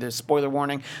Bladtcast, give you the spoiler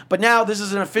warning. But now this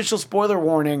is an official spoiler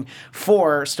warning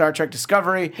for Star Trek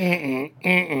Discovery.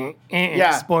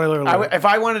 Yeah. Spoiler alert. If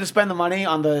I wanted to spend the money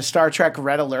on the Star Trek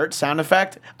Red Alert sound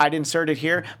effect, I'd insert it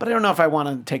here, but I don't know if I want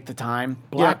to take the time.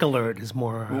 Black Alert is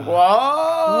more...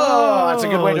 Whoa! That's a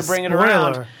good way to bring it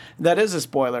around. Spoiler. That is a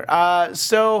spoiler.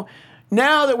 So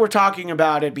now that we're talking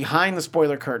about it behind the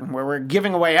spoiler curtain, where we're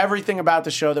giving away everything about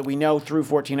the show that we know through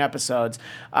 14 episodes,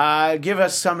 give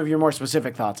us some of your more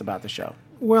specific thoughts about the show.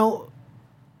 Well,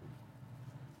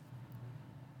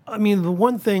 I mean, the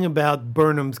one thing about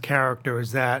Burnham's character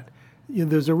is that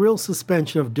there's a real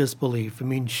suspension of disbelief. I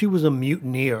mean, she was a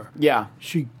mutineer. Yeah.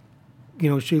 She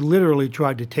literally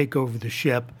tried to take over the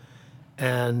ship,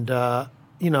 and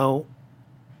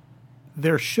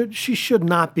she should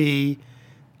not be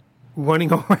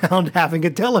running around having a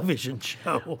television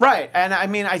show. Right. And I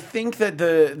mean, I think that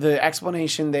the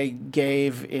explanation they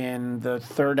gave in the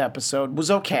third episode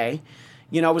was okay.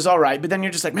 It was all right. But then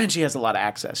you're just like, man, she has a lot of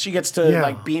access. She gets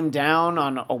to beam down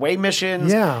on away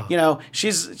missions. Yeah.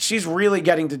 She's really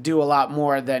getting to do a lot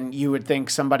more than you would think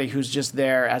somebody who's just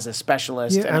there as a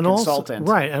specialist and a consultant.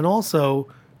 Right. And also,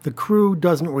 the crew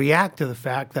doesn't react to the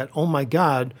fact that, oh my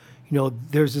God,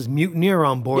 there's this mutineer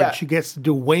on board. Yeah. She gets to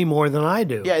do way more than I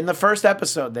do. Yeah, in the first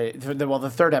episode, the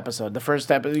third episode, it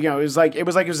was like it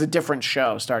was a different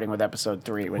show starting with episode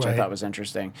 3, which I thought was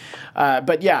interesting.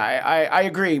 But yeah, I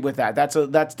agree with that.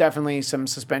 That's definitely some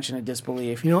suspension of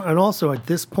disbelief. And also at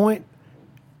this point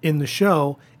in the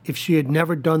show, if she had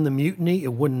never done the mutiny,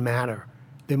 it wouldn't matter.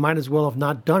 They might as well have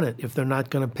not done it if they're not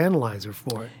going to penalize her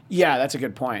for it. Yeah, that's a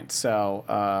good point. So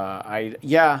I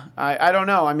don't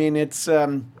know. I mean,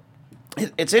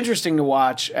 it's interesting to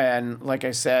watch, and like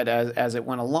I said, as it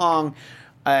went along,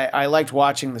 I liked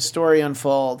watching the story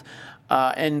unfold,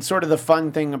 and sort of the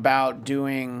fun thing about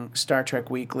doing Star Trek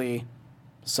Weekly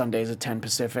Sundays at 10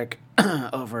 Pacific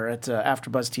over at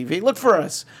AfterBuzz TV. Look for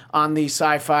us on the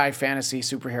Sci-Fi Fantasy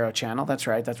Superhero channel. That's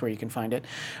right. That's where you can find it.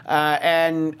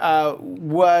 There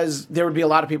would be a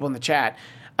lot of people in the chat.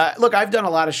 Look, I've done a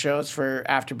lot of shows for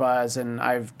AfterBuzz, and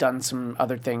I've done some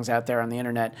other things out there on the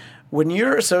internet. When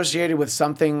you're associated with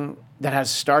something that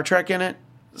has Star Trek in it,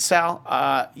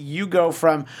 Sal, you go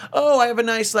from, I have a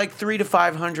nice 300 to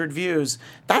 500 views.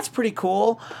 That's pretty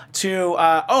cool. To,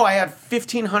 I have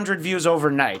 1,500 views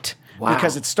overnight. Wow.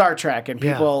 Because it's Star Trek, and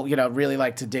people, really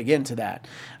like to dig into that.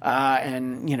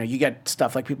 And you get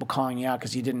stuff like people calling you out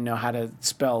because you didn't know how to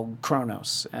spell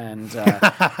Kronos, and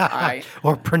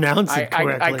or pronounce it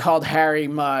correctly. I called Harry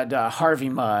Mudd Harvey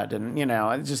Mudd, and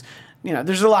it's just.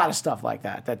 There's a lot of stuff like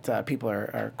that people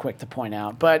are quick to point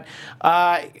out. But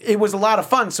it was a lot of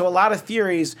fun. So a lot of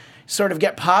theories sort of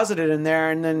get posited in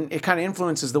there, and then it kind of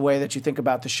influences the way that you think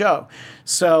about the show.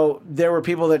 So there were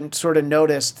people that sort of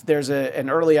noticed there's an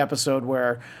early episode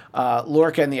where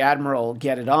Lorca and the Admiral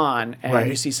get it on, and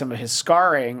you see some of his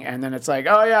scarring, and then it's like,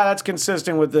 oh, yeah, that's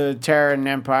consistent with the Terran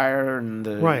Empire and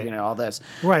all this.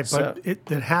 Right, so, but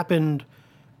it happened,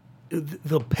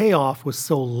 the payoff was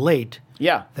so late.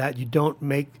 Yeah, that you don't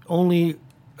make only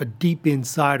a deep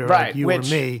insider like you or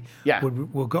me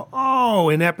will go,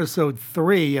 in episode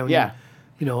 3.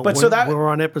 We're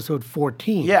on episode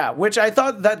 14. Yeah, which I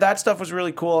thought that stuff was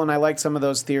really cool, and I liked some of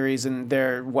those theories, and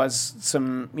there was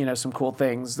some cool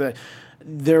things.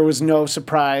 There was no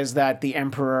surprise that the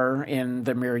Emperor in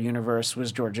the Mirror Universe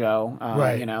was Georgiou.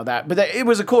 But it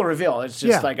was a cool reveal. It's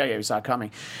just we saw it coming.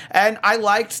 And I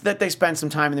liked that they spent some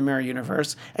time in the Mirror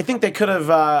Universe. I think they could have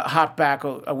hopped back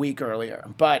a week earlier.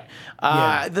 But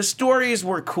the stories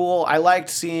were cool. I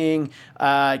liked seeing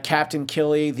Captain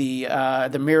Killy,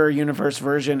 the Mirror Universe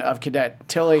version of Cadet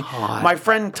Tilly. Hot. My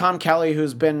friend Tom Kelly,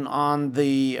 who's been on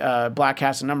the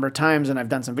Bladtcast a number of times, and I've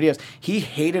done some videos, he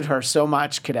hated her so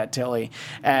much, Cadet Tilly.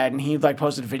 And he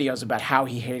posted videos about how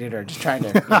he hated her, just trying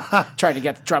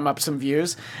to drum up some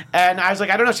views. And I was like,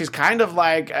 I don't know, she's kind of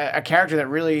like a character that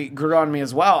really grew on me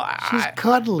as well. She's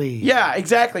cuddly. Yeah,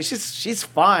 exactly. She's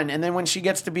fun. And then when she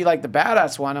gets to be like the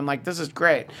badass one, I'm like, this is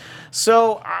great.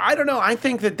 So I don't know. I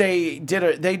think that they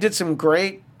did some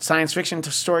great science fiction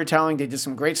storytelling. They did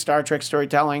some great Star Trek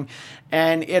storytelling,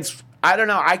 and I don't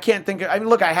know. I can't think.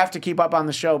 Look, I have to keep up on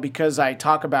the show because I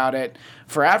talk about it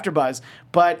for AfterBuzz.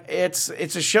 But it's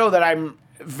a show that I'm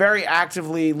very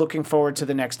actively looking forward to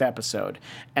the next episode,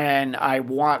 and I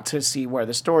want to see where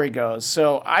the story goes.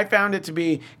 So I found it to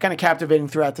be kind of captivating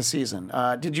throughout the season.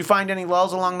 Did you find any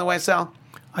lulls along the way, Sal?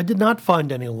 I did not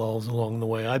find any lulls along the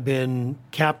way. I've been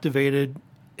captivated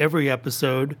every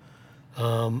episode.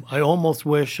 I almost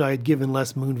wish I had given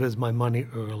Les Moonves my money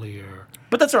earlier.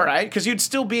 But that's all right, because you'd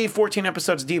still be 14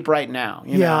 episodes deep right now.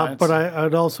 But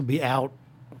I'd also be out,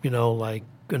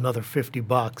 another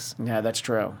 $50. Yeah, that's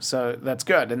true. So that's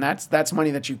good, and that's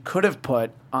money that you could have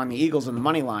put on the Eagles and the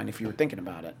money line if you were thinking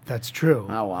about it. That's true.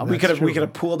 Oh well, we could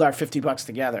have pooled our $50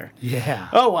 together. Yeah.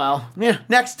 Oh well, yeah.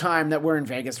 Next time that we're in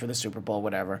Vegas for the Super Bowl,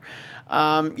 whatever.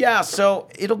 So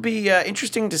it'll be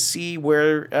interesting to see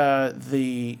where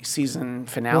the season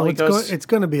finale goes. It's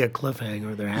going to be a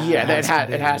cliffhanger.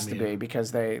 It has to be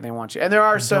because they want you. And there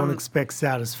are some. Don't expect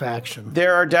satisfaction.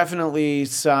 There are definitely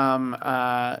some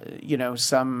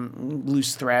some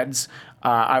loose threads.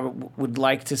 I would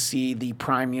like to see the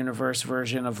Prime Universe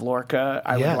version version of Lorca.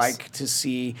 I would Yes. like to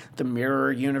see the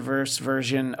Mirror Universe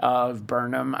version of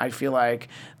Burnham. I feel like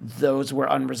those were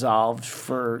unresolved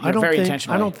for very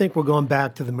intentionally. I don't think we're going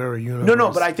back to the Mirror Universe.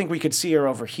 No, but I think we could see her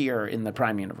over here in the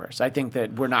Prime Universe. I think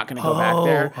that we're not going to go back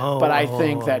there, but I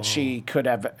think that she could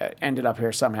have ended up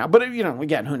here somehow. But,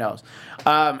 again, who knows?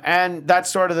 And that's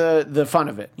sort of the fun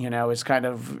of it, is kind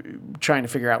of trying to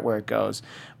figure out where it goes.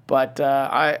 But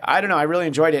I don't know. I really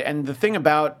enjoyed it. And the thing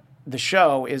about the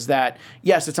show is that,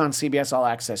 yes, it's on CBS All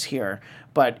Access here,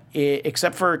 but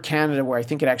except for Canada, where I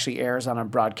think it actually airs on a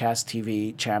broadcast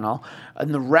TV channel,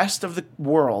 and the rest of the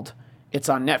world, it's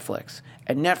on Netflix.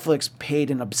 And Netflix paid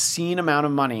an obscene amount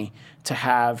of money to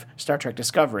have Star Trek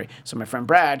Discovery. So my friend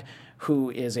Brad,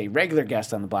 who is a regular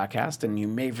guest on the Bladtcast, and you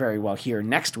may very well hear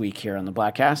next week here on the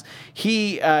Bladtcast,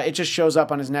 it just shows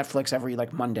up on his Netflix every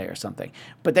Monday or something.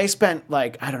 But they spent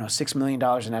 $6 million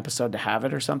an episode to have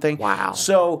it or something. Wow.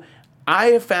 So I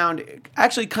have found,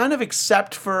 actually, kind of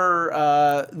except for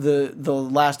the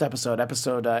last episode,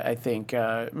 I think,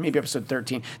 maybe episode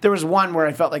 13, there was one where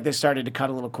I felt like they started to cut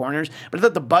a little corners, but I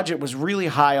thought the budget was really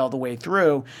high all the way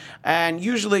through. And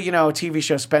usually, a TV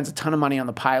show spends a ton of money on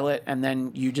the pilot, and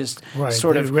then you just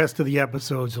the rest of the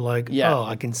episodes are like,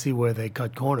 I can see where they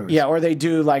cut corners. Yeah, or they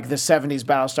do the 70s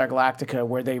Battlestar Galactica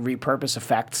where they repurpose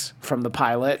effects from the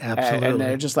pilot. Absolutely. And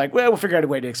they're just like, well, we'll figure out a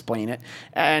way to explain it.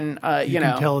 And, you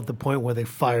can tell at the point where they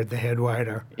fired the head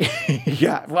writer.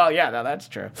 No, that's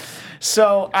true.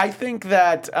 So I think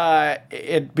that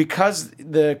because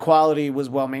the quality was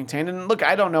well maintained, and look,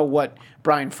 I don't know what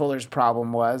Brian Fuller's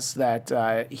problem was,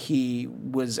 that he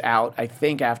was out, I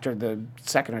think, after the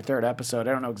second or third episode.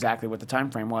 I don't know exactly what the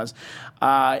time frame was.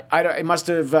 It must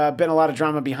have been a lot of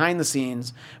drama behind the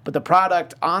scenes, but the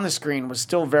product on the screen was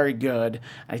still very good.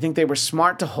 I think they were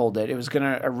smart to hold it. It was going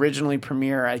to originally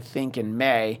premiere, I think, in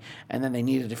May, and then they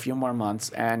needed a few more months.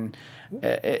 And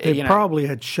they probably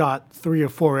had shot 3 or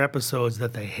 4 episodes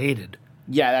that they hated.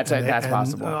 Yeah, that's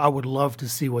possible. I would love to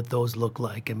see what those look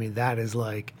like. I mean, that is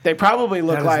like... They probably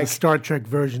look like... the Star Trek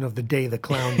version of The Day the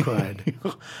Clown Cried.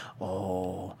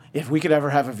 Oh, if we could ever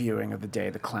have a viewing of The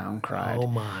Day the Clown Cried. Oh,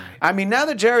 my. I mean, now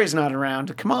that Jerry's not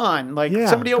around, come on.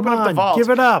 Somebody open up the vault. Give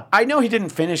it up. I know he didn't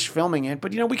finish filming it,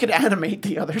 but, we could animate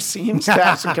the other scenes to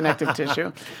have some connective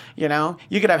tissue. You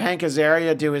could have Hank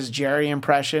Azaria do his Jerry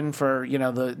impression for,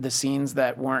 the scenes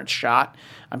that weren't shot.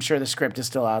 I'm sure the script is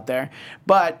still out there.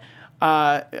 But...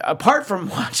 apart from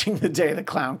watching The Day the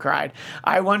Clown Cried,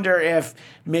 I wonder if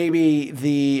maybe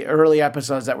the early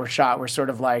episodes that were shot were sort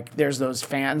of like, there's those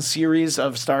fan series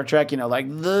of Star Trek,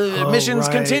 the missions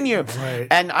continue. Right.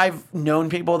 And I've known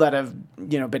people that have,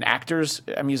 been actors,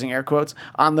 I'm using air quotes,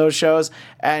 on those shows,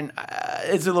 and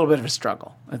it's a little bit of a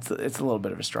struggle. It's a little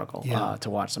bit of a struggle to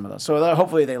watch some of those. So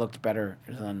hopefully they looked better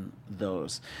than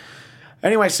those.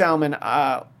 Anyway, Salman,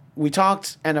 we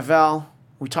talked NFL.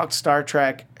 We talked Star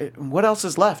Trek. What else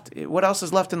is left? What else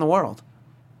is left in the world?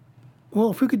 Well,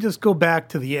 if we could just go back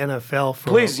to the NFL for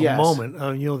a moment.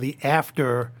 The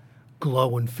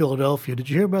afterglow in Philadelphia. Did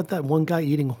you hear about that one guy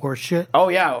eating horse shit? Oh,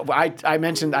 yeah. I told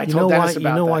Dennis about that. You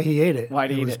know why he ate it? Why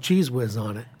did he eat it? It was Cheese Whiz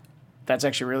on it. That's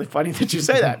actually really funny that you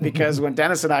say that, because when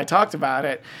Dennis and I talked about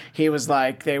it, he was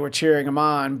like, they were cheering him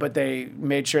on, but they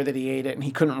made sure that he ate it, and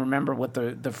he couldn't remember what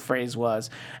the phrase was.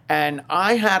 And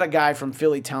I had a guy from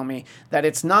Philly tell me that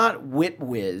it's not Wit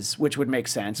Whiz, which would make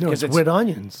sense. No, because it's Wit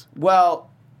Onions. Well,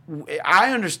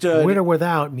 I understood with or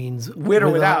without means with or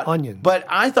without onions. But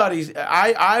I thought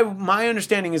my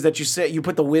understanding is that you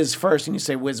put the whiz first and you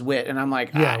say whiz wit, and I'm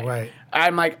like, right.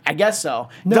 I'm like, I guess so.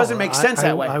 No, doesn't make sense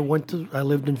that way. I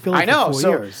lived in Philly for 4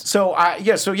 years. So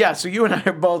you and I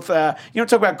are both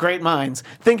talk about great minds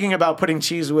thinking about putting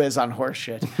cheese whiz on horse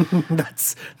shit.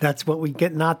 that's what we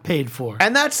get not paid for.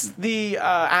 And that's the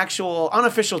actual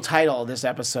unofficial title of this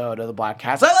episode of the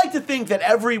Bladtcast. I like to think that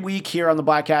every week here on the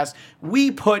Bladtcast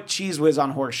we put cheese whiz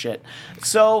on horse shit.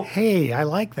 So hey, I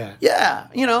like that. Yeah,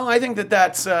 I think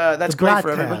that's great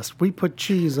for everybody. We put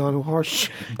cheese on horse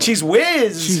shit. Cheese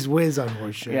whiz. Cheese whiz on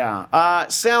horse shit. Yeah.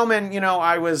 Salman,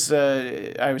 I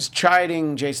was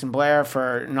chiding Jason Blair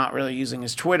for not really using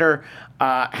his Twitter.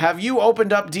 Have you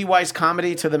opened up D. Weiss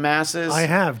Comedy to the masses? I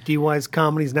have. D. Weiss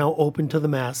Comedy is now open to the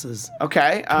masses.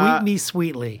 Okay. Tweet me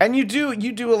sweetly. And you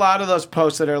do a lot of those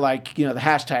posts that are like, the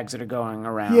hashtags that are going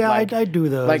around. Yeah, I do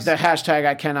those. Like the hashtag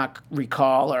I cannot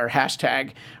recall, or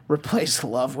hashtag replace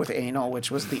love with anal,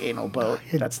 which was the anal boat.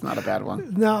 That's not a bad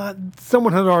one. No,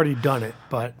 someone had already done it,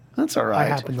 but that's all right. I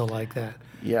happen to like that.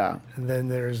 Yeah. And then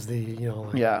there's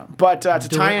the, But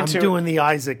I'm doing the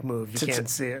Isaac move. You can't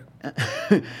see it.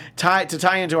 To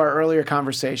tie into our earlier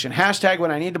conversation, hashtag when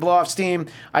I need to blow off steam,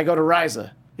 I go to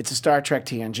Ryza. It's a Star Trek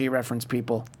TNG reference,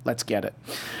 people. Let's get it.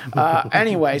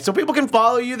 Anyway, so people can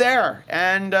follow you there.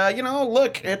 And,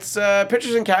 look, it's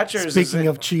Pitchers and Catchers. Speaking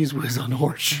of Cheese Whiz on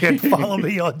horseshit, follow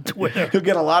me on Twitter. You'll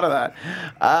get a lot of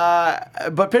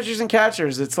that. But Pitchers and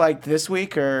Catchers, it's like this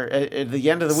week or at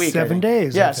the end of the week. 7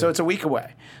 days. Yeah, so it's a week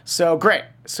away. So great.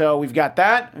 So we've got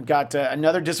that. We've got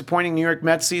another disappointing New York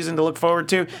Mets season to look forward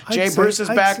to. Bruce is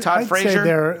back. Todd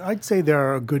Frazier. I'd say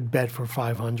they're a good bet for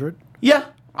 500. Yeah.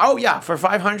 Oh, yeah. For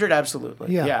 500,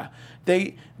 absolutely. Yeah.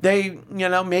 They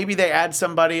maybe they add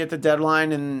somebody at the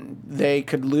deadline and they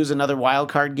could lose another wild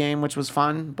card game, which was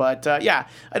fun. But, I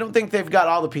don't think they've got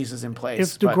all the pieces in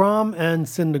place. If DeGrom and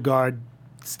Syndergaard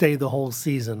stay the whole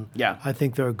season, yeah, I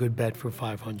think they're a good bet for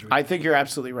 500. I think you're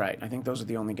absolutely right. I think those are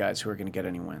the only guys who are going to get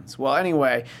any wins. Well,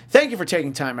 anyway, thank you for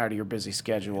taking time out of your busy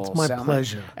schedule, It's my Salman.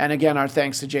 pleasure. And again, our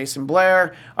thanks to Jason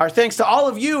Blair. Our thanks to all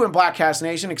of you in Bladtcast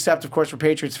Nation, except, of course, for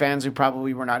Patriots fans who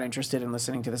probably were not interested in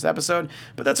listening to this episode.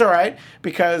 But that's all right,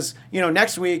 because,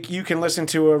 next week you can listen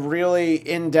to a really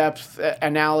in-depth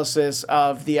analysis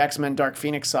of the X-Men Dark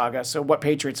Phoenix saga. So what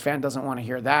Patriots fan doesn't want to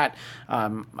hear that?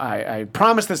 I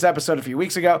promised this episode a few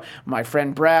weeks ago. My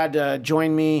friend Brad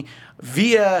joined me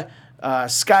via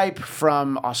Skype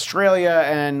from Australia,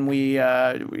 and we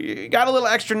got a little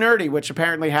extra nerdy, which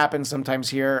apparently happens sometimes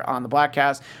here on the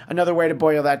Bladtcast. Another way to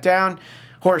boil that down,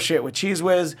 horseshit with Cheese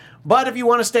Whiz. But if you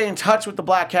want to stay in touch with the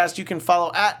Bladtcast, you can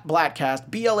follow at Bladtcast,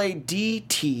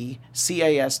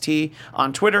 BLADTCAST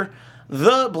on Twitter,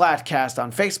 The Bladtcast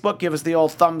on Facebook. Give us the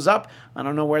old thumbs up. I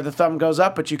don't know where the thumb goes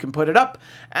up, but you can put it up.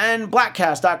 And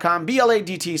Bladtcast.com,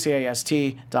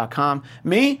 BLADTCAST.com.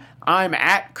 Me, I'm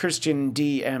at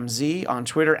ChristianDMZ on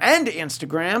Twitter and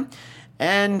Instagram.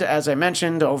 And as I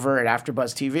mentioned over at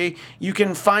AfterBuzz TV, you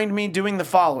can find me doing the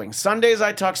following. Sundays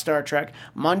I talk Star Trek.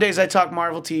 Mondays I talk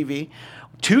Marvel TV.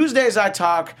 Tuesdays I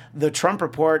talk The Trump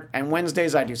Report, and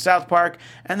Wednesdays I do South Park,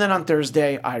 and then on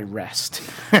Thursday I rest.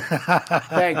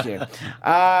 Thank you.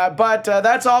 But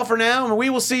that's all for now, and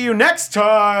we will see you next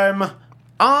time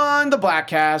on the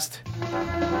Bladtcast.